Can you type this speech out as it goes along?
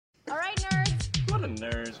I'm a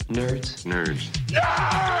nerd. Nerds. Nerds.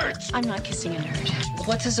 Nerds! I'm not kissing a nerd.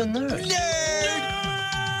 What is a nerd? Nerd!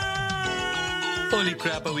 Holy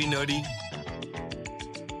crap, are we nerdy?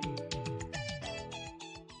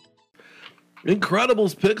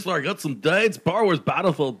 Incredibles Pixar got some dates. Star Wars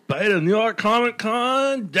Battlefield Beta, New York Comic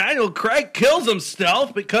Con. Daniel Craig kills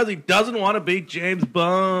himself because he doesn't want to be James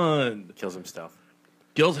Bond. Kills himself.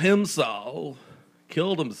 Kills himself.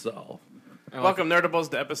 Killed himself. Welcome,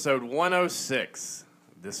 Nerdables, to episode 106.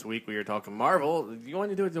 This week we are talking Marvel. You want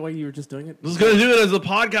to do it the way you were just doing it? This is going to do it as a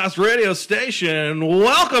podcast radio station.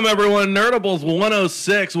 Welcome, everyone. Nerdables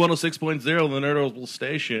 106, 106.0, the Nerdables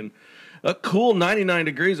station. A cool 99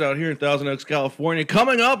 degrees out here in Thousand Oaks, California.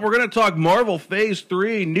 Coming up, we're going to talk Marvel Phase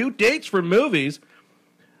 3, new dates for movies.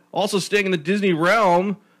 Also staying in the Disney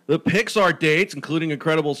realm, the Pixar dates, including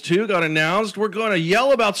Incredibles 2, got announced. We're going to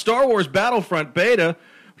yell about Star Wars Battlefront Beta.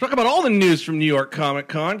 We're talking about all the news from New York Comic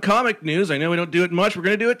Con. Comic news, I know we don't do it much. We're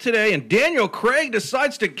going to do it today. And Daniel Craig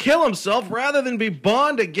decides to kill himself rather than be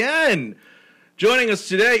Bond again. Joining us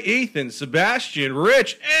today, Ethan, Sebastian,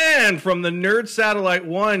 Rich, and from the Nerd Satellite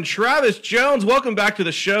One, Travis Jones. Welcome back to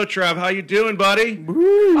the show, Trav. How you doing, buddy?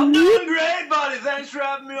 I'm doing great, buddy. Thanks for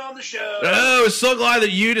having me on the show. Oh, so glad that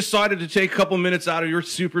you decided to take a couple minutes out of your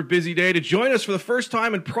super busy day to join us for the first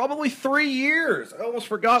time in probably 3 years. I almost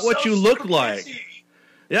forgot what you looked like.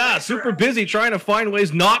 Yeah, super busy trying to find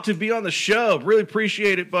ways not to be on the show. Really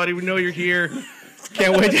appreciate it, buddy. We know you're here.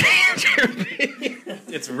 Can't wait to answer me.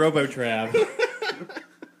 It's RoboTrav.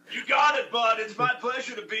 You got it, bud. It's my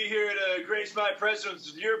pleasure to be here to grace my presence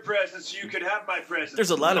with your presence so you can have my presence.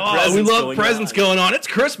 There's a lot of Oh, presents we love going presents on. going on. It's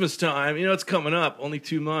Christmas time. You know, it's coming up. Only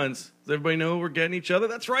 2 months. Does everybody know we're getting each other?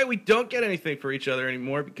 That's right. We don't get anything for each other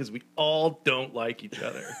anymore because we all don't like each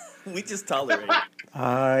other. We just tolerate it.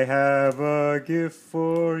 I have a gift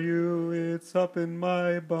for you. It's up in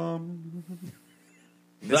my bum.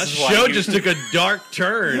 That is why show you- just took a dark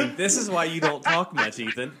turn. This is why you don't talk much,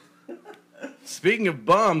 Ethan. Speaking of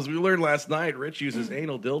bums, we learned last night Rich uses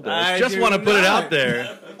anal dildos. I Just do want to put it not. out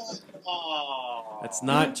there. That's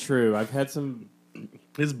not true. I've had some...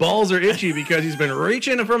 His balls are itchy because he's been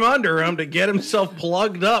reaching from under him to get himself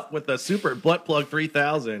plugged up with the Super Butt Plug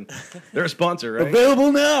 3000. They're a sponsor, right?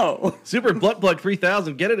 Available now. Super Butt Plug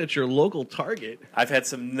 3000. Get it at your local Target. I've had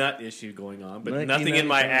some nut issue going on, but 1995. nothing in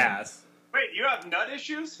my ass. Wait, you have nut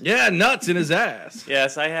issues? Yeah, nuts in his ass.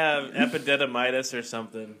 Yes, I have epididymitis or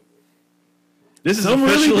something. This is Some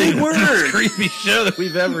really officially big the most words. creepy show that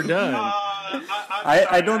we've ever done.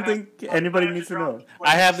 I don't think anybody needs to know.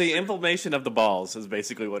 I have the inflammation of the balls is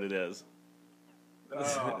basically what it is.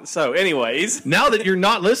 So, anyways, Now that you're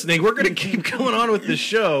not listening, we're going to keep going on with the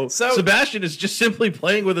show. So- Sebastian is just simply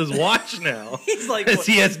playing with his watch now. he's like, Because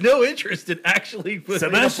he has no interest in actually putting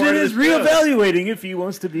Sebastian a part of is the show. reevaluating if he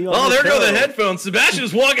wants to be on Oh, the there go show. the headphones.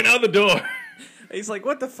 Sebastian's walking out the door. he's like,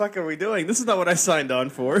 what the fuck are we doing? This is not what I signed on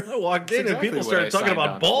for. I walked in and exactly people what started I talking signed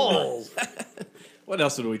about on balls. What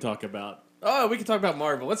else did we talk about? Oh, we can talk about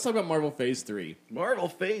Marvel. Let's talk about Marvel Phase 3. Marvel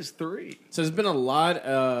Phase 3. So there's been a lot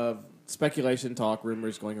of speculation, talk,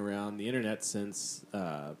 rumors going around the internet since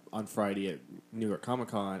on Friday at New York Comic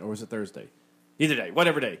Con, or was it Thursday? Either day,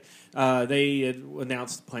 whatever day. They had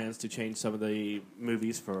announced plans to change some of the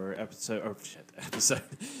movies for episode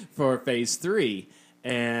for Phase 3,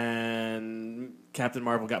 and Captain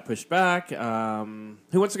Marvel got pushed back. Who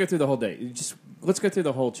wants to go through the whole day? Let's go through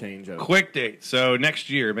the whole changeover. Quick date. So next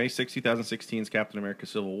year, May 6, 2016 is Captain America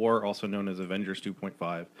Civil War, also known as Avengers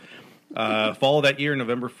 2.5. Fall of that year,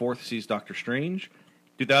 November 4th, sees Doctor Strange.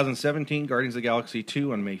 2017, Guardians of the Galaxy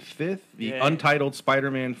 2 on May 5th. The Yeah. untitled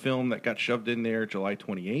Spider-Man film that got shoved in there, July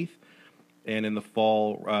 28th. And in the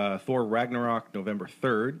fall, Thor Ragnarok, November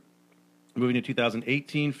 3rd. Moving to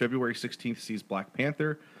 2018, February 16th sees Black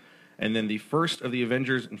Panther. And then the first of the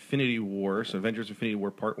Avengers Infinity War, so Avengers Infinity War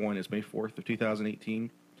Part 1 is May 4th of 2018.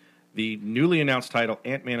 The newly announced title,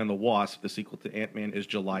 Ant-Man and the Wasp, the sequel to Ant-Man, is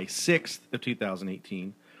July 6th of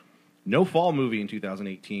 2018. No fall movie in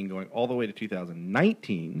 2018, going all the way to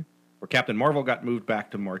 2019, where Captain Marvel got moved back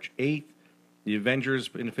to March 8th. The Avengers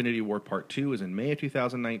Infinity War Part 2 is in May of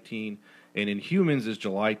 2019, and Inhumans is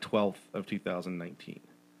July 12th of 2019.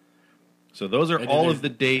 So those are And all then of the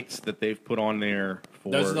dates that they've put on there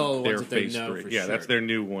for Those are all the their ones that they Phase know 3. for Yeah, that's sure. their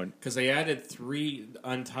new one. Because they added 3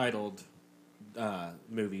 untitled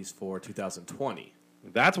movies for 2020.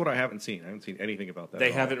 That's what I haven't seen. I haven't seen anything about that. They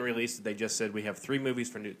at all. haven't released it. They just said we have 3 movies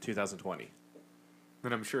for 2020.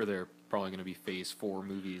 And I'm sure they're probably going to be Phase 4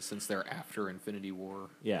 movies since they're after Infinity War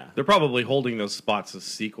Yeah. They're probably holding those spots as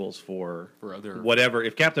sequels for other... whatever.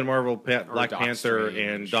 If Captain Marvel, Black Doc Panther, Strange.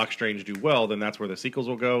 and Doc Strange do well, then that's where the sequels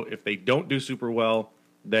will go. If they don't do super well,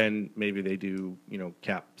 then maybe they do,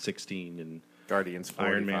 Cap 16 and Guardians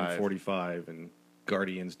 45. Iron Man 45 and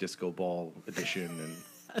Guardians Disco Ball edition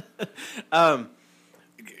and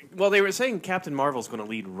Well, they were saying Captain Marvel's going to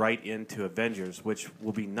lead right into Avengers, which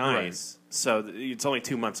will be nice. So it's only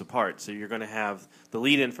 2 months apart. So you're going to have the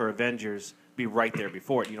lead-in for Avengers be right there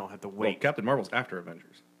before it. You don't have to well, wait. Captain Marvel's after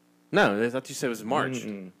Avengers. No, I thought you said it was March.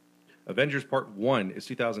 Mm-mm. Avengers Part 1 is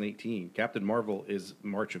 2018. Captain Marvel is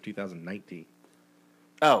March of 2019.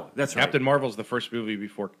 Oh, that's right. Captain Marvel's the first movie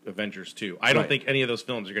before Avengers 2. I don't Right. think any of those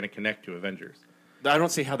films are going to connect to Avengers. I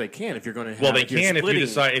don't see how they can if you're going to have... Well, they if you're can if you splitting-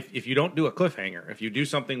 decide, if you don't do a cliffhanger. If you do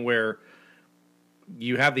something where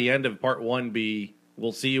you have the end of Part 1 be,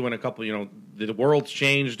 we'll see you in a couple, the world's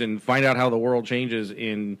changed, and find out how the world changes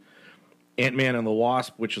in Ant-Man and the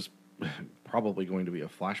Wasp, which is probably going to be a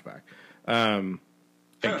flashback. And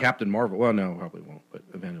Captain Marvel, well, no, probably won't, but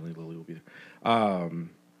eventually Lily will be there.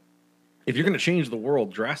 If you're going to change the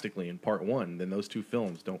world drastically in Part 1, then those two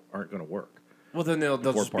films aren't going to work. Well, then they'll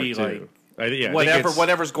Before just be Part 2. like... I think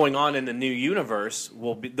whatever's going on in the new universe,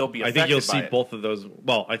 they'll be affected I think you'll see by it. both of those.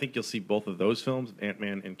 Well, I think you'll see both of those films,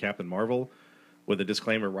 Ant-Man and Captain Marvel, with a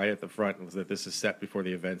disclaimer right at the front that this is set before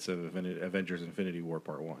the events of Avengers: Infinity War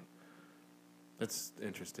Part 1. That's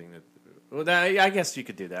interesting. I guess you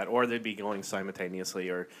could do that, or they'd be going simultaneously,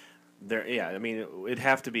 or it'd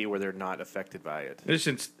have to be where they're not affected by it.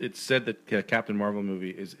 It's said that Captain Marvel movie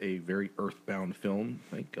is a very earthbound film.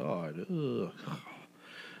 Thank God. Ugh.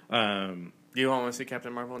 Do you want to see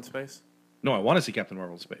Captain Marvel in space? No, I want to see Captain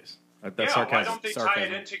Marvel in space. That's yeah, sarcasm. why don't they tie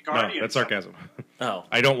it into Guardians? No, that's sarcasm. Oh,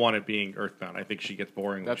 I don't want it being earthbound. I think she gets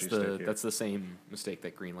boring. That's when she's stuck here. that's the same mistake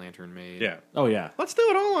that Green Lantern made. Yeah. Oh yeah. Let's do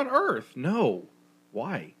it all on Earth. No.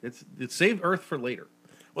 Why? It's save Earth for later.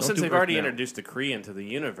 well, Don't since do they've Earth already now. introduced the Kree into the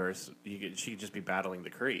universe, she could just be battling the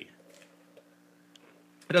Kree.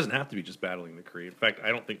 It doesn't have to be just battling the Kree. In fact, I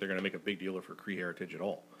don't think they're going to make a big deal of her Kree heritage at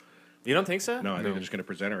all. You don't think so? No, I think they're just going to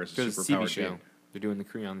present her as a Because it's a TV superpowered show. being. They're doing the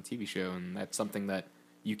Kree on the TV show, and that's something that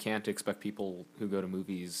you can't expect people who go to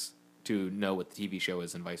movies to know what the TV show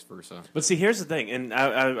is, and vice versa. But see, here's the thing, and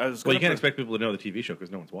I was Well, going you can't expect people to know the TV show because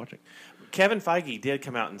no one's watching. Kevin Feige did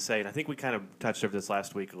come out and say, and I think we kind of touched over this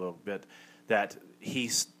last week a little bit, that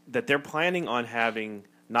they're planning on having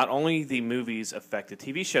not only the movies affect the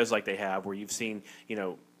TV shows like they have, where you've seen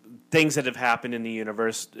things that have happened in the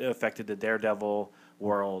universe affected the Daredevil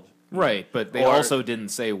world. Right, but they Or- also didn't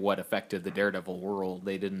say what affected the Daredevil world.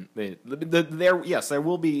 They didn't. There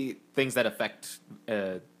will be things that affect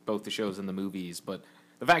both the shows and the movies, but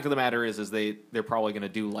the fact of the matter is they're probably going to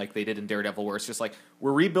do like they did in Daredevil, where it's just like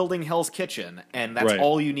we're rebuilding Hell's Kitchen, and that's Right.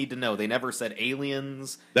 all you need to know. They never said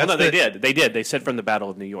aliens. Well, no, the- they did. They did. They said from the Battle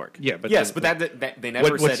of New York. Yeah, but Yes, but that they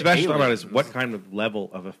never what's said special about it aliens. is what kind of level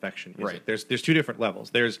of affection is Right. it? There's two different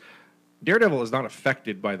levels. There's Daredevil is not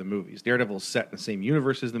affected by the movies. Daredevil is set in the same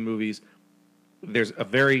universe as the movies. There's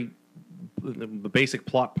the basic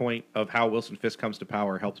plot point of how Wilson Fisk comes to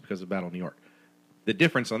power helps because of Battle of New York. The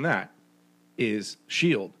difference on that is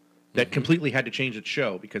S.H.I.E.L.D. that completely had to change its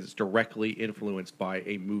show because it's directly influenced by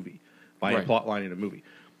a movie, by a Right. plot line in a movie.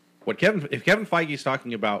 If Kevin Feige is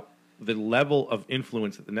talking about the level of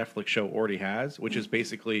influence that the Netflix show already has, which is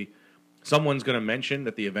basically someone's going to mention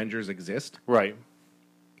that the Avengers exist, Right.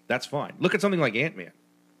 that's fine. Look at something like Ant-Man.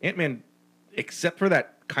 Ant-Man, except for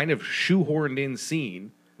that kind of shoehorned in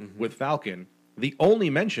scene with Falcon, the only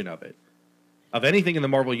mention of anything in the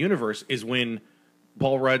Marvel Universe is when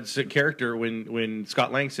Paul Rudd's character, when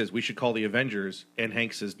Scott Lang says we should call the Avengers, and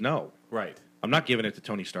Hank says no. Right. I'm not giving it to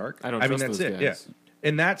Tony Stark. I don't mean, trust that's those it. guys. Yeah.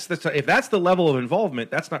 And if that's the level of involvement,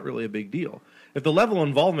 that's not really a big deal. If the level of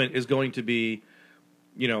involvement is going to be,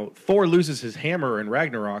 Thor loses his hammer in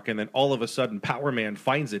Ragnarok, and then all of a sudden Power Man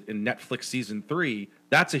finds it in Netflix season 3,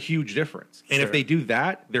 that's a huge difference. And if Sure. they do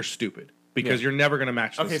that, they're stupid because you're never going to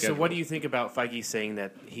match. Okay, so what do you think about Feige saying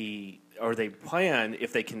that they plan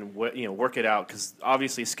if they can work it out? Because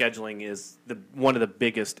obviously scheduling is one of the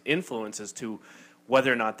biggest influences to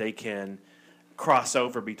whether or not they can cross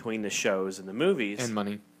over between the shows and the movies. and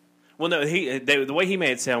money. Well, no, the way he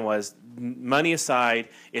made it sound was money aside,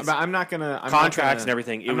 it's But I'm not gonna contracts and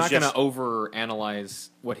everything. I'm not just- gonna overanalyze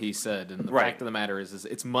what he said. And the Right. fact of the matter is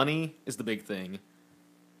it's money is the big thing.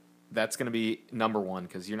 That's gonna be number one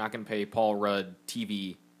because you're not gonna pay Paul Rudd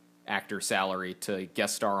TV actor salary to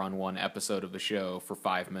guest star on one episode of the show for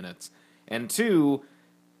 5 minutes. And two,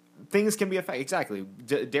 things can be affected. Exactly.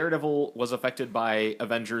 Daredevil was affected by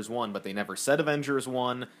Avengers 1, but they never said Avengers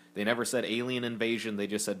 1. They never said Alien Invasion. They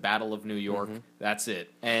just said Battle of New York. That's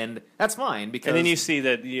it. And that's fine because... and then you see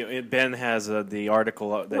that Ben has the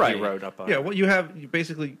article that Right. he wrote up on. Yeah, well, you have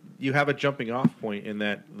a jumping off point in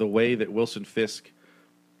that the way that Wilson Fisk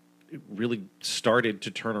really started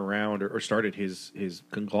to turn around or started his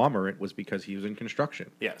conglomerate was because he was in construction.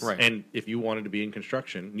 Yes. Right. And if you wanted to be in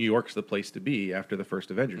construction, New York's the place to be after the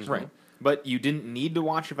first Avengers. Right. film. But you didn't need to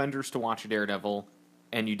watch Avengers to watch Daredevil,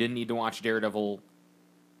 and you didn't need to watch Daredevil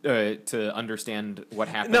to understand what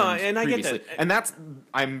happened. No, and I get previously. that. And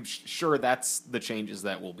I'm sure that's the changes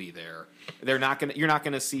that will be there. You're not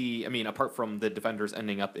gonna see. I mean, apart from the Defenders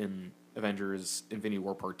ending up in Avengers: Infinity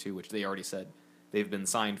War Part 2, which they already said they've been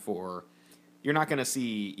signed for. You're not going to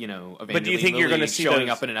see, Evangeline But do you think you're Lilly gonna see showing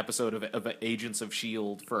those- up in an episode of Agents of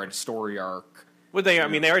S.H.I.E.L.D. for a story arc? Well, they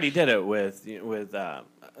already did it with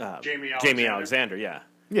Jamie Alexander. Yeah.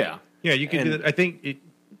 Yeah. Yeah, you can And- do that. I think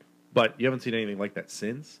but you haven't seen anything like that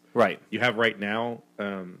since. Right. You have right now,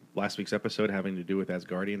 last week's episode having to do with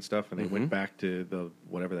Asgardian stuff, and they Mm-hmm. went back to the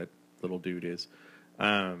whatever that little dude is.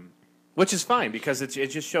 Which is fine because it's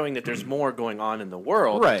just showing that there's more going on in the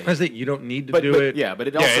world. Right. Because you don't need to But- do but- it. yeah, but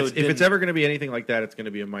it also if it's didn't- ever going to be anything like that, it's going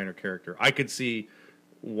to be a minor character. I could see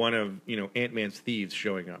one of Ant-Man's thieves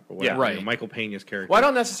showing up, or whatever, Yeah. Right. Michael Pena's character. Well, I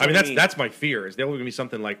don't I necessarily mean, mean- that's my fear. Is there going to be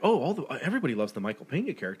something like, everybody loves the Michael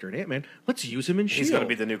Pena character in Ant-Man. Let's use him in Shield. He's gonna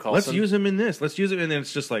be the new Let's Coulson. use him in this. Let's use him, and then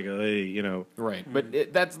it's just like, Right,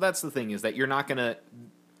 but that's the thing is that you're not gonna.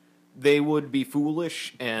 They would be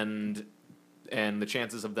foolish, and the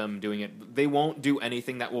chances of them doing it, they won't do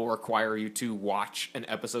anything that will require you to watch an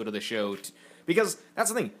episode of the show. Because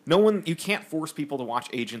that's the thing, you can't force people to watch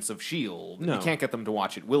Agents of S.H.I.E.L.D. No. You can't get them to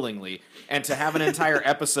watch it willingly, and to have an entire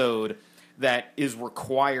episode that is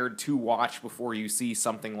required to watch before you see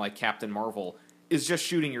something like Captain Marvel is just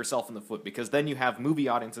shooting yourself in the foot. Because then you have movie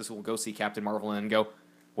audiences who will go see Captain Marvel and go,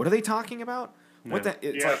 "What are they talking about?" What the?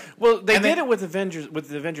 It's Yeah. like, Well, they and did then- it with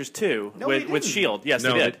Avengers 2 No, they with didn't. Shield. Yes,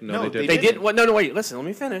 No, they did. they didn't. They did. Well, no, wait. Listen, let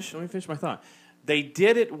me finish. Let me finish my thought. They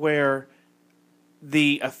did it where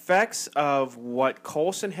the effects of what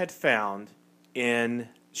Coulson had found in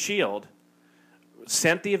Shield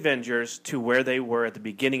sent the Avengers to where they were at the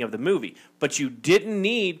beginning of the movie, but you didn't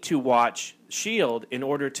need to watch Shield in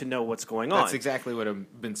order to know what's going on. That's exactly what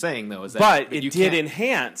I've been saying, though. Is that But you it did can't-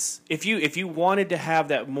 enhance if you wanted to have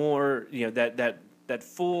that more, that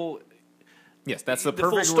full. Yes, that's the the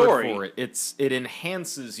full perfect story. word for it. It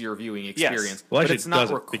enhances your viewing experience. Well, but actually, it's it not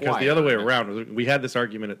doesn't, required. because the other way around was we had this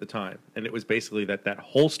argument at the time, and it was basically that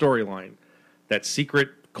whole storyline, that secret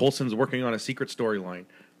Coulson's working on a secret storyline,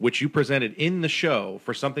 which you presented in the show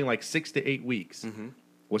for something like 6 to 8 weeks,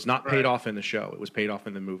 was not paid off in the show. It was paid off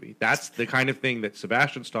in the movie. That's the kind of thing that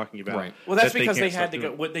Sebastian's talking about. Right. Well, that's that because they can't had stop to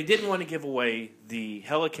doing. go. What they didn't want to give away the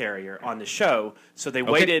helicarrier on the show, so they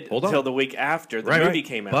Okay, waited hold on. until the week after the Right, movie right.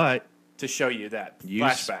 came out But to show you that you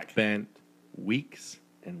flashback. spent weeks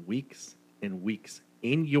and weeks and weeks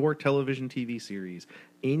in your television TV series,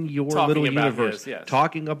 in your Talking little about universe, his, yes.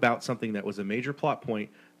 talking about something that was a major plot point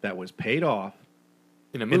that was paid off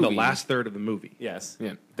in a in movie, the last third of the movie. Yes.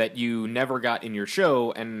 yeah, that you never got in your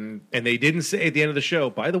show, and And they didn't say at the end of the show,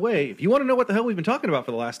 by the way, if you want to know what the hell we've been talking about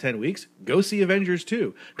for the last 10 weeks, go see Avengers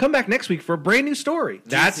 2. Come back next week for a brand new story.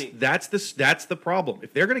 That's the problem.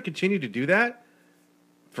 If they're going to continue to do that,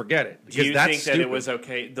 forget it. Do you that's think that stupid. it was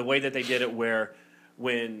okay the way that they did it, where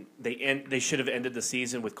when they should have ended the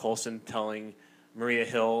season with Coulson telling Maria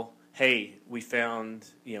Hill, "Hey, we found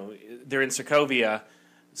they're in Sokovia.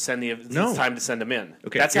 It's time to send them in."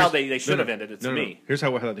 Okay, That's how here's- they should have ended it to no. me. Here's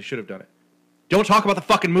how they should have done it. Don't talk about the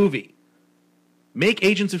fucking movie. Make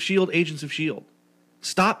Agents of S.H.I.E.L.D. Agents of S.H.I.E.L.D.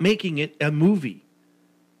 Stop making it a movie.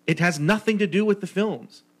 It has nothing to do with the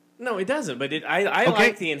films. No, it doesn't. But I Okay.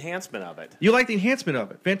 like the enhancement of it. You like the enhancement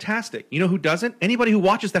of it. Fantastic. You know who doesn't? Anybody who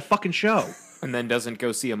watches that fucking show. and then doesn't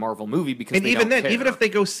go see a Marvel movie because And they even don't then, care. even if they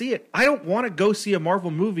go see it, I don't want to go see a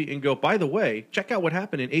Marvel movie and go, by the way, check out what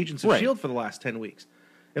happened in Agents of Right. S.H.I.E.L.D. for the last 10 weeks.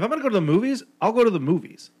 If I'm going to go to the movies, I'll go to the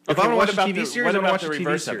movies. If Okay, I want to what watch a about TV the- series, what I'm going about to watch the a TV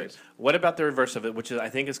reverse of series. it? What about the reverse of it, which is I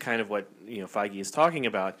think is kind of what Feige is talking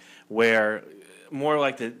about, where more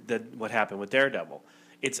like the what happened with Daredevil.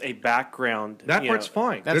 It's a background. That part's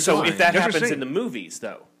fine. That's So fine. if that That's what I'm happens saying. in the movies,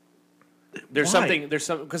 though, there's Why? something. There's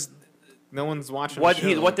some because no one's watching what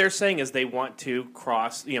the show. what they're saying is they want to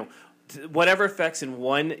cross. Whatever effects in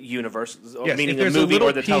one universe, Yes, meaning if the there's a movie little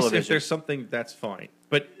or the piece, television. if there's something, that's fine.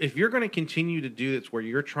 But if you're going to continue to do this where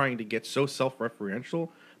you're trying to get so self-referential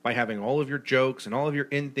by having all of your jokes and all of your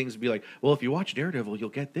end things be like, well, if you watch Daredevil, you'll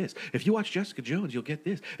get this. If you watch Jessica Jones, you'll get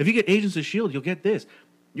this. If you get Agents of S.H.I.E.L.D., you'll get this.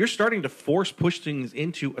 You're starting to push things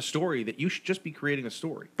into a story that you should just be creating a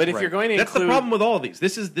story. but if you're going to That's include, the problem with all of these.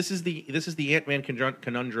 This is the Ant-Man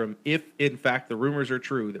conundrum. If in fact the rumors are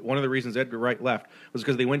true that one of the reasons Edgar Wright left was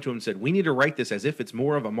because they went to him and said, "We need to write this as if it's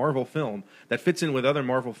more of a Marvel film that fits in with other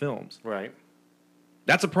Marvel films." right?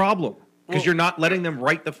 That's a problem. because you're not letting them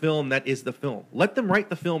write the film that is the film. Let them write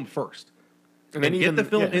the film first. And then get the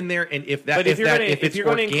film in there, and if it's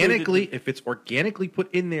organically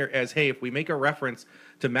put in there as, hey, if we make a reference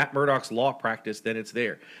to Matt Murdock's law practice, then it's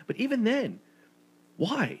there. But even then,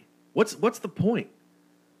 why? What's the point?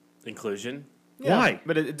 Inclusion. Yeah, Why?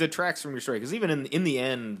 But it detracts from your story because even in the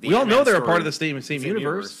end, we all know they're a part of the same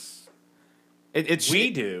universe.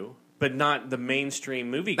 We do, but not the mainstream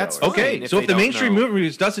movie. That's goers. Okay, so if the mainstream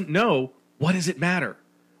movies doesn't know, what does it matter?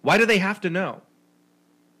 Why do they have to know?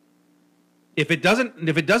 If it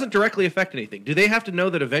doesn't directly affect anything, do they have to know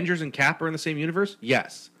that Avengers and Cap are in the same universe?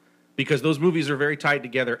 Yes, because those movies are very tied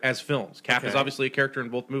together as films. Cap is obviously a character in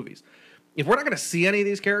both movies. If we're not going to see any of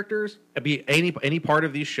these characters, be any part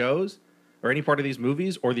of these shows or any part of these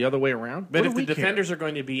movies, or the other way around, but if the Defenders are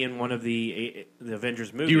going to be in one of the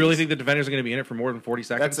Avengers movies, do you really think the Defenders are going to be in it for more than 40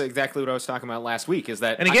 seconds? That's exactly what I was talking about last week. Is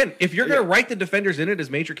that, and again, if you're going to write the Defenders in it as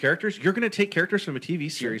major characters, you're going to take characters from a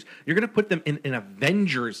TV series, you're going to put them in an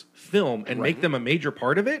Avengers film and make them a major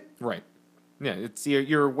part of it. Right. Yeah, it's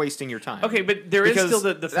you're wasting your time. Okay, but there is still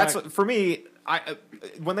the fact. That's what, for me.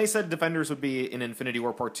 When they said Defenders would be in Infinity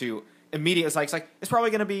War Part 2, immediately it's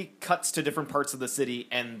probably going to be cuts to different parts of the city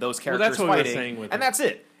and those characters that's what we were fighting, saying with and that's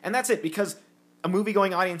it. And that's it, because a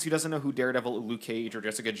movie-going audience who doesn't know who Daredevil, Luke Cage, or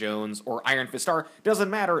Jessica Jones, or Iron Fist are,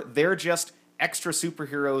 doesn't matter. They're just extra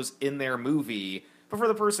superheroes in their movie. But for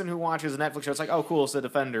the person who watches a Netflix show, it's like, oh, cool, it's the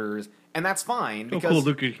Defenders. And that's fine. Because, cool,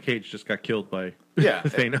 Luke Cage just got killed by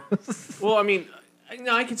Thanos. Well, I mean,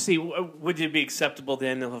 no, I can see. Would it be acceptable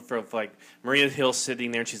then for like Maria Hill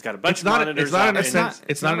sitting there and she's got a bunch of monitors? It's not in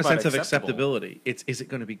a sense of acceptability. Is it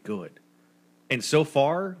going to be good? And so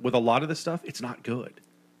far, with a lot of this stuff, it's not good.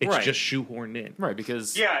 It's just shoehorned in. Right,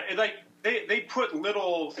 because... Yeah, they put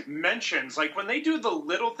little mentions. Like, when they do the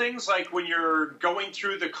little things, like when you're going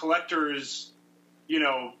through the collector's,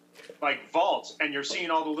 vaults, and you're seeing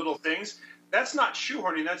all the little things... That's not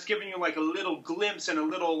shoehorning. That's giving you like a little glimpse and a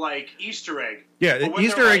little Easter egg. Yeah, the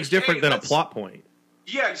Easter egg's different than a plot point.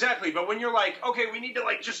 Yeah, exactly. But when you're like, okay, we need to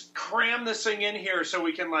just cram this thing in here so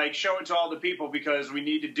we can show it to all the people because we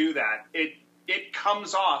need to do that. It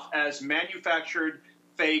comes off as manufactured,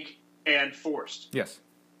 fake, and forced. Yes,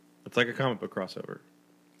 it's like a comic book crossover.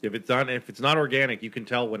 If it's not organic, you can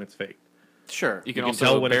tell when it's fake. Sure, you can also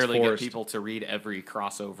tell when barely it's get people to read every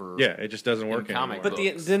crossover. Yeah, it just doesn't work anymore. But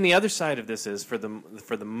then the other side of this is for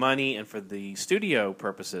the money and for the studio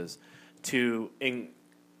purposes to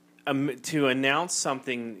announce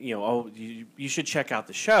something. You should check out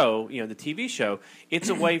the show. The TV show. It's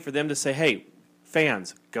a way for them to say, hey,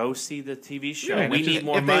 fans, go see the TV show. Yeah, we need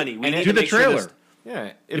more money. We need do the trailer.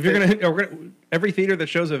 Yeah, if you're gonna every theater that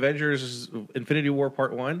shows Avengers Infinity War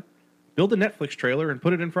Part 1. Build a Netflix trailer and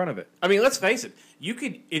put it in front of it. I mean, let's face it. You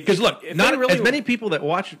could because look, not really as many people that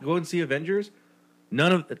go and see Avengers.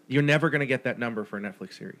 You're never going to get that number for a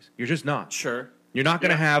Netflix series. You're just not. Sure. You're not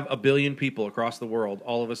going to have 1 billion people across the world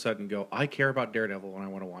all of a sudden go, I care about Daredevil and I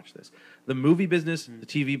want to watch this. The movie business, the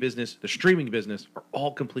TV business, the streaming business are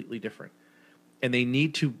all completely different, and they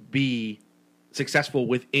need to be successful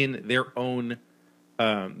within their own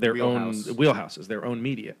wheelhouses, their own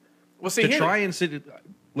media. Well, see, to try and sit.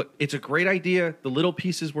 Look, it's a great idea. The little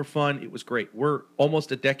pieces were fun. It was great. We're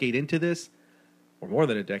almost a decade into this, or more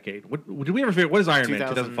than a decade. Did we ever figure? What is Iron Man?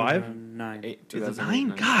 2005? 9.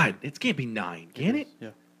 2009. God, it can't be 9, can it?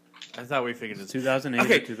 Yeah. I thought we figured it's 2008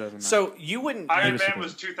 okay, or 2009. So you wouldn't. Iron Man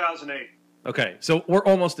was 2008. Okay, so we're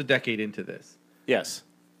almost a decade into this. Yes.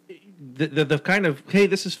 The kind of, hey,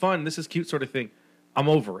 this is fun, this is cute sort of thing. I'm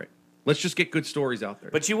over it. Let's just get good stories out there.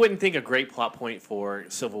 But you wouldn't think a great plot point for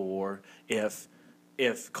Civil War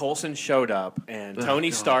if Coulson showed up and Tony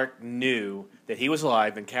Stark knew that he was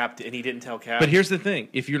alive and he didn't tell Cap. But here's the thing: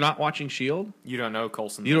 if you're not watching S.H.I.E.L.D., you don't know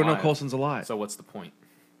Coulson's alive. So what's the point?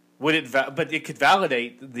 Would it? But it could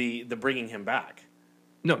validate the bringing him back.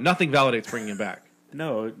 No, nothing validates bringing him back.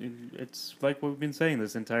 No, it's like what we've been saying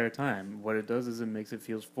this entire time. What it does is it makes it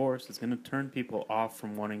feel forced. It's going to turn people off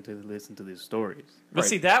from wanting to listen to these stories. But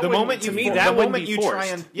see, that the would, moment to you me, for, that the would moment be you forced. try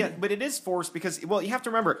and but it is forced because you have to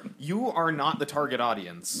remember you are not the target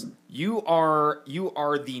audience. You are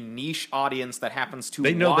the niche audience that happens to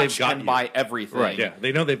watch and buy everything. Right? Yeah,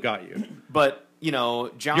 they know they've got you. But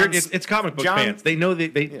it's comic book fans. They know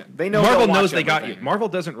they know Marvel knows they got you. Marvel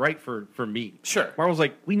doesn't write for me. Sure. Marvel's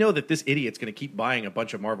like, we know that this idiot's going to keep buying a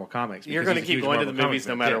bunch of Marvel comics. You're going to keep going to the movies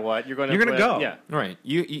no matter what. You're going to go. Yeah. Right.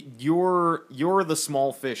 You're the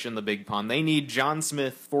small fish in the big pond. They need John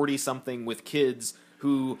Smith, 40-something with kids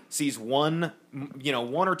whe sees one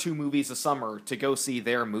or two movies a summer to go see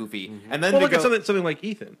their movie, and then look at something like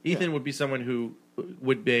Ethan. Ethan would be someone who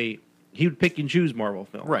he would pick and choose Marvel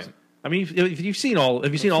films. Right. I mean, if you've seen all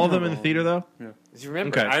of them in the theater though? Yeah. Do you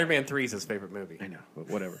remember? Okay. Iron Man 3 is his favorite movie. I know, but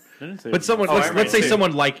whatever. I didn't say But someone, Oh, Iron Man let's say 2.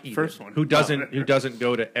 someone like Ethan, First one. who doesn't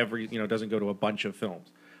go to doesn't go to a bunch of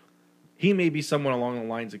films. He may be someone along the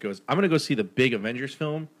lines that goes, I'm going to go see the big Avengers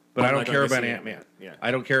film, but I'm I don't not care gonna go about see Ant-Man. Ant-Man. Yeah.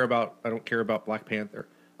 I don't care about Black Panther.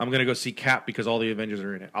 I'm going to go see Cap because all the Avengers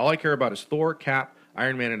are in it. All I care about is Thor, Cap,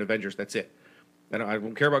 Iron Man, and Avengers. That's it. I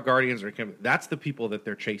don't care about Guardians or that's the people that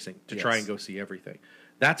they're chasing to try and go see everything.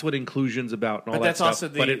 That's what inclusion's about and all But that that's stuff. also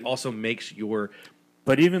but it also makes your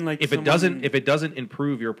But even like if it doesn't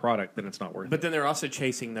improve your product, then it's not worth But it. then they're also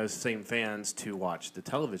chasing those same fans to watch the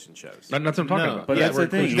television shows. That's what I'm talking No, about. But Yeah, that's we're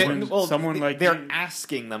the thing. inclusion. Even someone like they're me-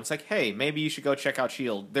 asking them. It's like, hey, maybe you should go check out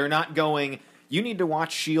Shield. They're not going. You need to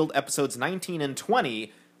watch Shield episodes 19 and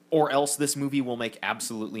 20, or else this movie will make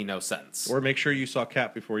absolutely no sense. Or make sure you saw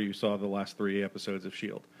Cap before you saw the last 3 episodes of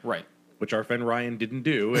S.H.I.E.L.D., Right. which our friend Ryan didn't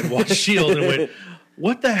do, and watched S.H.I.E.L.D. and went,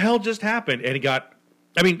 what the hell just happened? And he got,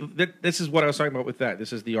 I mean, this is what I was talking about with that.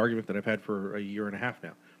 This is the argument that I've had for a year and a half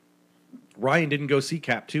now. Ryan didn't go see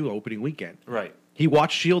Cap 2 opening weekend. Right. He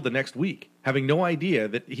watched S.H.I.E.L.D. the next week, having no idea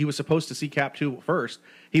that he was supposed to see Cap 2 first.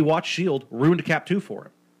 He watched S.H.I.E.L.D., ruined Cap 2 for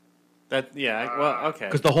him. Well, okay.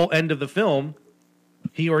 Because the whole end of the film,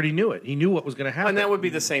 he already knew it. He knew what was going to happen. And that would be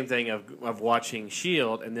the same thing of watching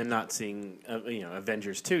Shield and then not seeing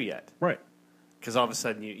Avengers 2 yet. right. Because all of a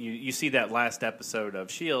sudden you see that last episode of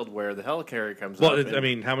Shield where the helicarrier comes Well, up. I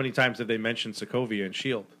mean, how many times have they mentioned Sokovia and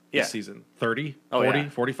S.H.I.E.L.D. Yeah. this season? 30, Oh, 40, yeah.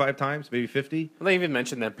 45 times, maybe 50? Well, they even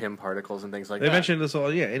mentioned that PIM particles and things like They that. mentioned this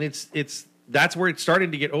all, yeah, and it's that's where it's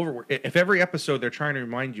starting to get over. If every episode they're trying to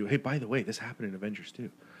remind you, hey, by the way, this happened in Avengers 2.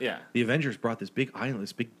 Yeah. The Avengers brought this big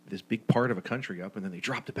island, this big part of a country up, and then they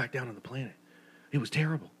dropped it back down on the planet. It was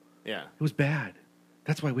terrible. Yeah. It was bad.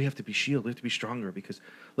 That's why we have to be S.H.I.E.L.D. We have to be stronger because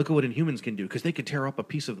look at what Inhumans can do. Because they could tear up a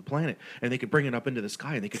piece of the planet and they could bring it up into the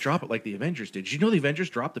sky and they could drop it like the Avengers did. Did you know the Avengers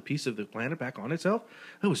dropped a piece of the planet back on itself?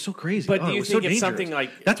 That was so crazy. But do it you was think so it's dangerous. something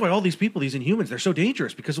like- That's why all these people, these Inhumans, they're so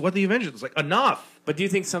dangerous because of what the Avengers. It's like enough. But do you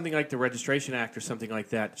think something like the Registration Act or something like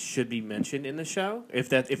that should be mentioned in the show? If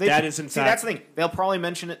that They- that is in see, fact that's the thing. They'll probably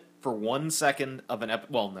mention it for 1 second of an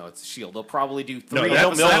episode. Well, no, it's S.H.I.E.L.D. They'll probably do 3 that-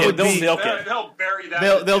 episodes. that would they'll be- milk it. They'll bury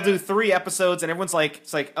that. They'll to do death. 3 episodes, and everyone's like,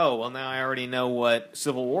 it's like, oh, well, now I already know what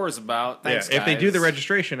Civil War is about. Thanks, If they do the guys.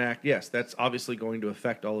 Registration Act, yes, that's obviously going to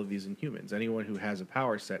affect all of these Inhumans. Anyone who has a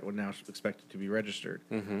power set would now expect it to be registered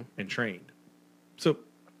and trained. So,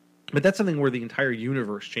 but that's something where the entire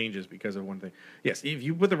universe changes because of one thing. Yes, if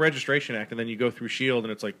you put the Registration Act and then you go through S.H.I.E.L.D.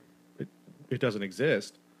 and it's like it doesn't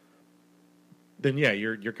exist, then yeah,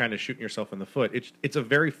 you're kind of shooting yourself in the foot. It's a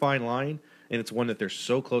very fine line, and it's one that they're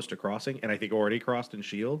so close to crossing, and I think already crossed in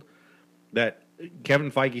S.H.I.E.L.D. that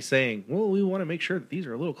Kevin Feige saying, well, we want to make sure that these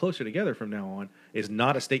are a little closer together from now on is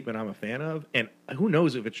not a statement I'm a fan of, and who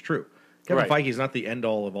knows if it's true. Kevin Right. Feige is not the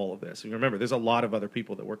end-all of all of this. And remember, there's a lot of other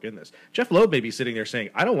people that work in this. Jeff Loeb may be sitting there saying,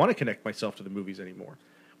 I don't want to connect myself to the movies anymore.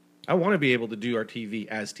 I want to be able to do our TV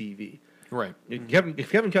as TV. Right. If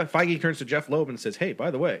Kevin Feige turns to Jeff Loeb and says, hey,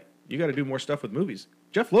 by the way, you got to do more stuff with movies,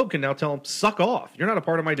 Jeff Loeb can now tell him, suck off. You're not a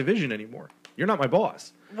part of my division anymore. You're not my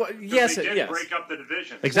boss. Well, They yes, did yes. break up the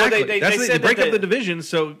division. Exactly. they That's said they break that up the division,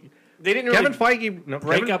 so They didn't Kevin really Feige no,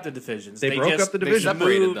 break Kevin- up the divisions. They broke just, up the they division.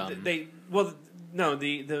 Separated moved-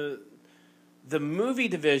 them. The movie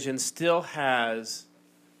division still has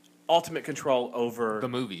ultimate control over The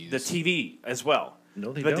movies. the TV as well.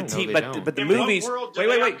 No, they but don't. The No, they but, don't. but the In movies. what world do Wait,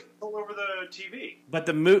 they wait, have wait. control over the TV? But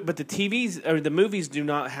the TVs or the movies do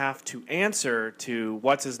not have to answer to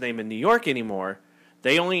what's his name in New York anymore.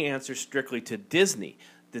 They only answer strictly to Disney.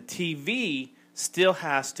 The TV still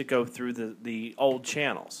has to go through the old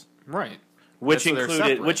channels, Right. which That's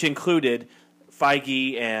why they're included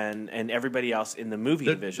Feige and everybody else in the movie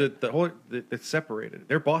division. It's separated.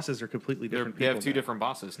 Their bosses are completely different They have people 2 now. different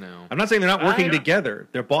bosses now. I'm not saying they're not working don't- together.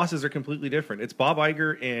 Their bosses are completely different. It's Bob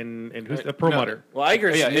Iger and who's the No. Perlmutter. Well,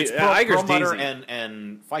 Iger's, Yeah, it's Iger's Perlmutter DZ.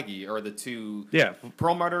 and Feige are the 2. Yeah.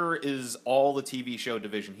 Perlmutter is all the TV show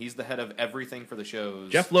division. He's the head of everything for the shows.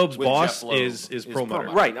 Jeff Loeb's with boss Jeff Loeb is Perlmutter.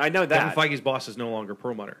 Right, I know that. Kevin Feige's boss is no longer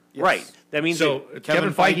Perlmutter. Yes. Right, that means So it-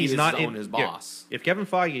 Kevin Feige Feige's is not his in own his yeah. boss. If Kevin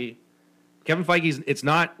Feige's it's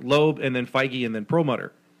not Loeb and then Feige and then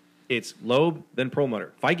Perlmutter. It's Loeb then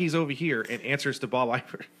Perlmutter. Feige's over here and answers to Bob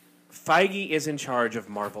Iger. Feige is in charge of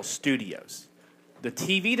Marvel Studios. The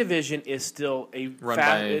TV division is still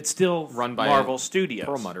it's still run by Marvel Studios.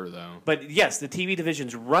 Perlmutter, though. But yes, the TV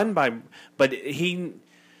division's run by. But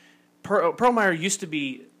Perlmutter used to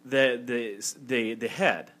be the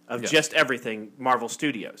head of Yeah. just everything Marvel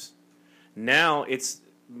Studios. Now it's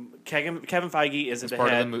Kevin Feige is Is the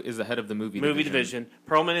part head of is the head of the movie division.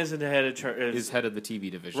 Perlman is the head of Is head of the TV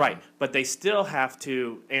division. right, but they still have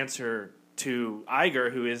to answer to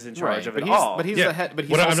Iger, who is in charge of but it he's, all. But he's Yeah. the head. But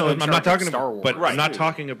he's What also I'm in not charge talking of Star about, Wars. but Right. I'm not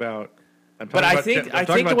talking about. I'm talking But I about think- Jeff, I I'm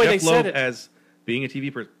talking think the about way they Jeff Loeb said it- as being a TV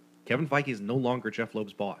person. Kevin Feige is no longer Jeff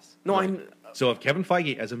Loeb's boss. no, So if Kevin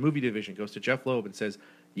Feige, as a movie division, goes to Jeff Loeb and says,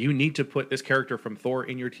 "You need to put this character from Thor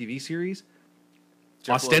in your TV series,"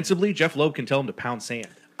 ostensibly, Jeff Loeb can tell him to pound sand.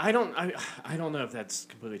 I don't know if that's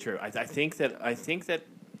completely true. I think that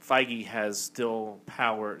Feige has still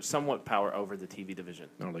somewhat power over the TV division.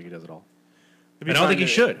 I don't think he does at all. It'd be And I don't fine think he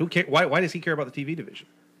to- should. Who care? Why does he care about the TV division?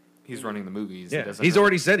 He's running the movies. Yeah, He doesn't he's really-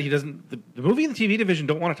 already said he doesn't. The movie and the TV division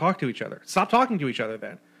don't want to talk to each other. Stop talking to each other.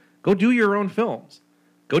 Then go do your own films.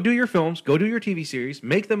 Go do your films. Go do your TV series.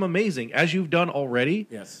 Make them amazing as you've done already.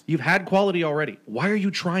 Yes. You've had quality already. Why are you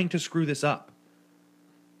trying to screw this up?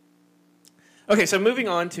 Okay, so moving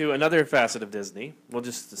on to another facet of Disney, we'll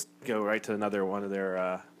just go right to another one of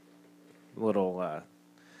their little.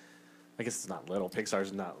 I guess it's not little.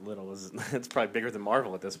 Pixar's not little. It's probably bigger than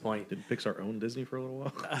Marvel at this point. Did Pixar own Disney for a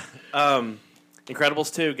little while?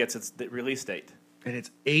 Incredibles 2 gets its release date. And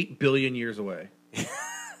it's 8 billion years away.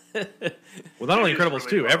 Well, not only It is Incredibles really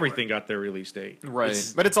 2, far everything got their release date.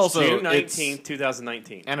 Right, but it's also June it's- 19th,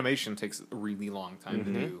 2019. animation takes a really long time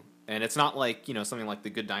to do, and it's not like something like The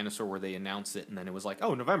Good Dinosaur where they announce it and then it was like,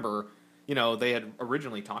 oh, November. They had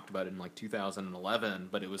originally talked about it in like 2011,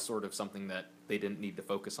 but it was sort of something that they didn't need to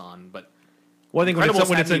focus on. But Well, I think when Incredibles it's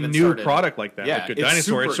a hadn't even new started. product like that, Yeah, like Good it's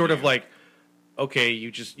Dinosaur, it's super sort of new. like, okay,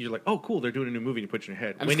 you're like, oh, cool, they're doing a new movie, and you put it in your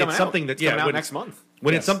head. And When it's coming something out. that It's coming out when next it's- month.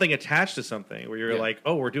 when Yes. it's something attached to something where you're Yeah. like,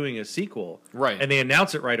 oh, we're doing a sequel, Right. and they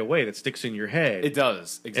announce it right away, that sticks in your head. It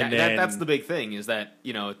does exactly. then- That's the big thing is that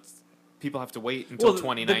people have to wait until Well,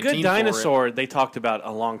 2019. the Good for Dinosaur they talked about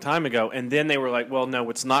a long time ago, and then they were like, well, no,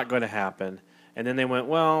 it's not going to happen. And then they went,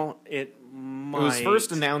 well, it might. It was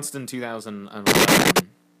first announced in 2011.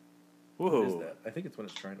 Whoa, I think it's when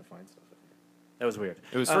it's trying to find stuff. that was weird.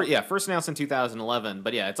 It was first announced in 2011,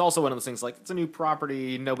 but yeah, it's also one of those things like it's a new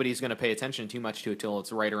property. Nobody's going to pay attention too much to it till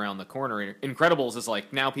it's right around the corner. Incredibles is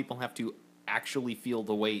like now people have to actually feel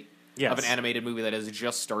the weight Yes. of an animated movie that has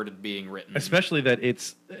just started being written. Especially that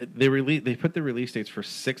they put the release dates for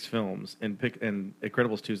 6 films, and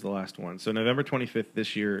Incredibles 2 is the last one. So November 25th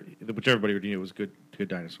this year, which everybody already knew was Good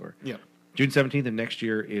Dinosaur. Yep. June 17th of next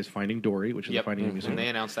year is Finding Dory, which is Yep. the Finding Nemo And they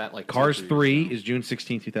announced that like Cars 2 or 3 years ago. is June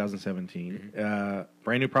 16th, 2017.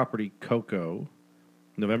 Brand new property, Coco,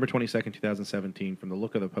 November 22nd, 2017. From the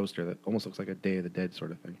look of the poster, that almost looks like a Day of the Dead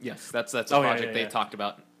sort of thing. Yes, that's a Oh, yeah, project yeah, they yeah. talked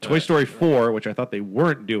about. Toy Story 4, which I thought they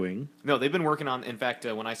weren't doing. No, they've been working on. In fact,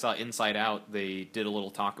 when I saw Inside Out, they did a little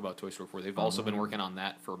talk about Toy Story 4. They've also been working on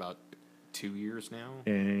that for about 2 years now.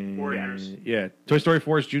 And 4 years. Yeah, Toy Story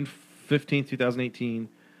 4 is June 15th, 2018.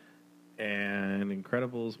 And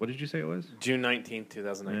Incredibles, what did you say it was? June 19th,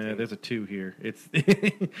 2019. There's a 2 here. It's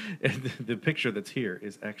the picture that's here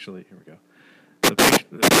is actually here we go. The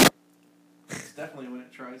picture, it's definitely when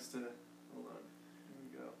it tries to. Hold on.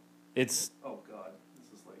 Here we go. It's Oh God,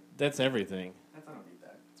 this is like that's everything. I don't need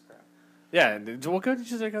that. It's crap. Yeah, well, go to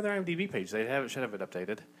their IMDb page. They should have it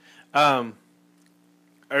updated.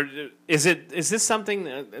 Is this something?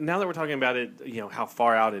 Now that we're talking about it, how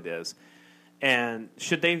far out it is, and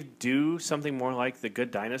should they do something more like The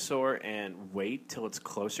Good Dinosaur and wait till it's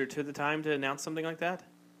closer to the time to announce something like that?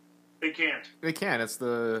 They can't. They can. It's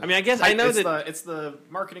the. I mean, I guess I know that it's the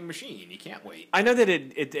marketing machine. You can't wait. I know that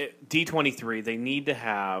it D23 they need to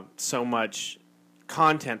have so much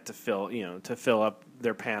content to fill up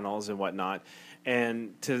their panels and whatnot,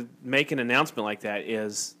 and to make an announcement like that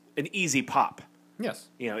is an easy pop. Yes.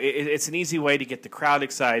 It's an easy way to get the crowd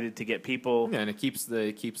excited, to get people. Yeah, and it keeps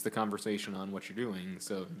the conversation on what you're doing.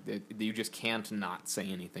 So you just can't not say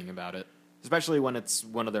anything about it, especially when it's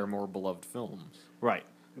one of their more beloved films. Right.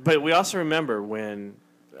 But we also remember when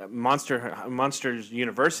Monsters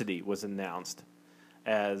University was announced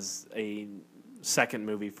as a second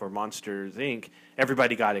movie for Monsters Inc.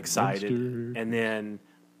 Everybody got excited, and then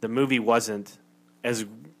the movie wasn't as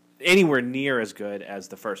anywhere near as good as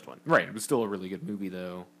the first one. Right. It was still a really good movie,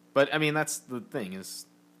 though. But I mean, that's the thing is,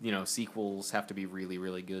 sequels have to be really,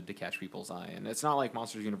 really good to catch people's eye, and it's not like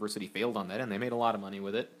Monsters University failed on that, and they made a lot of money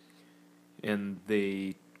with it, and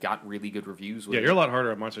they got really good reviews with Yeah, it. you're a lot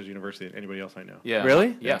harder at Monsters University than anybody else I know. Yeah.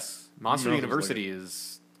 Really? Yes. Monster No one else University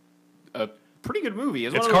is a pretty good movie.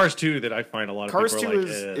 It's Cars 2 that I find a lot of Cars people 2 are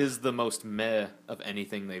like, is the most meh of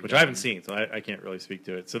anything they've which done. I haven't seen, so I can't really speak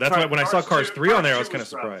to it. So that's Cars- why when I saw Cars Cars 2 3 on there, I was kind of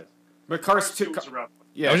was rough. surprised. But Cars 2 was rough.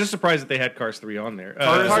 Yeah, I was just surprised that they had Cars 3 on there.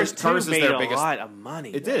 Cars Cars is made their a biggest- lot of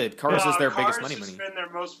money. it though. did. Cars is their biggest Cars money. has been their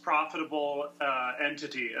most profitable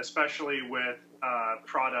entity, especially with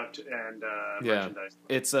product and merchandise.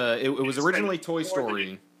 It's it was It's originally been Toy more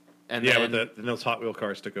Story, and yeah, then but those Hot Wheel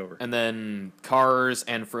cars took over. and then Cars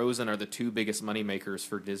and Frozen are the two biggest money makers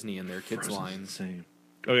for Disney and their kids lines. Insane.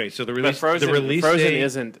 Okay, so the But release, Frozen, the release Frozen date,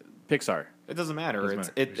 isn't Pixar. It doesn't matter.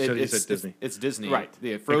 Doesn't It's matter. You said- you said Disney. It's Disney, Right.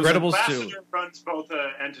 Yeah, Frozen. Incredibles 2. Lasseter runs both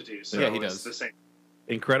entities, so Yeah, he it's does. the same.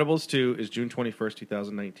 Incredibles 2 is June 21st,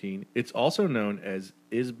 2019. It's also known as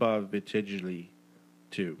Izba Vitijli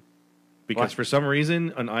 2. Because What? for some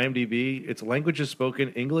reason on IMDb, its language is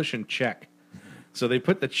spoken English and Czech. So they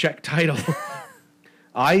put the Czech title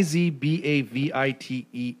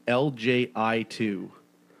IZBAVITELJI2.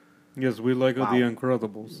 Yes, we like Wow. The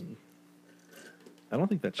Incredibles. I don't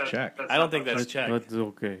think that's Czech. I don't think that's Czech. That's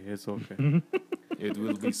okay. It's okay. It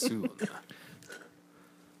will be soon.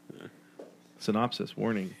 Synopsis,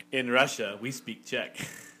 warning. In Russia, we speak Czech.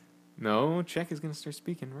 No, Czech is going to start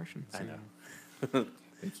speaking Russian. I soon. know.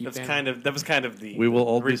 They keep That banning- was kind of the We will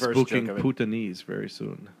all be reverse speaking joke of it. Putinese very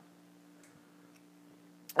soon.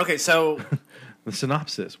 Okay, so The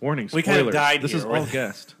synopsis, warning, We spoilers. kinda died This here is all with-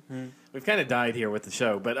 guessed. we've kind of died here with the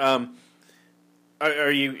show, but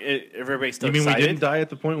are you? Everybody still You mean excited? we didn't die at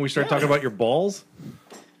the point when we started talking about your balls?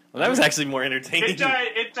 Well, that was actually more entertaining. It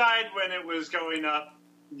died when it was going up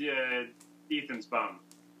Ethan's bum.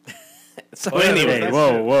 So Oh, yeah, anyway, that's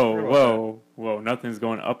Whoa, it. whoa, Forgot whoa, whoa! Nothing's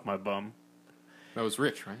going up my bum. That was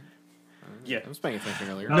Rich, right? Yeah. I was paying attention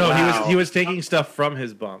earlier. No, Wow. he was taking stuff from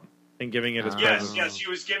his bum and giving it as Ah. Yes, presents. yes, he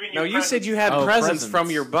was giving you. no, you said you had Oh, presents presents.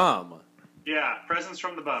 from your bum, Yeah, presents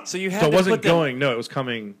from the bum. so you had So it to wasn't put them- going. No, it was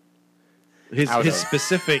coming. His Out his of.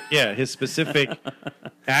 specific his specific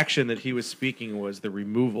action that he was speaking was the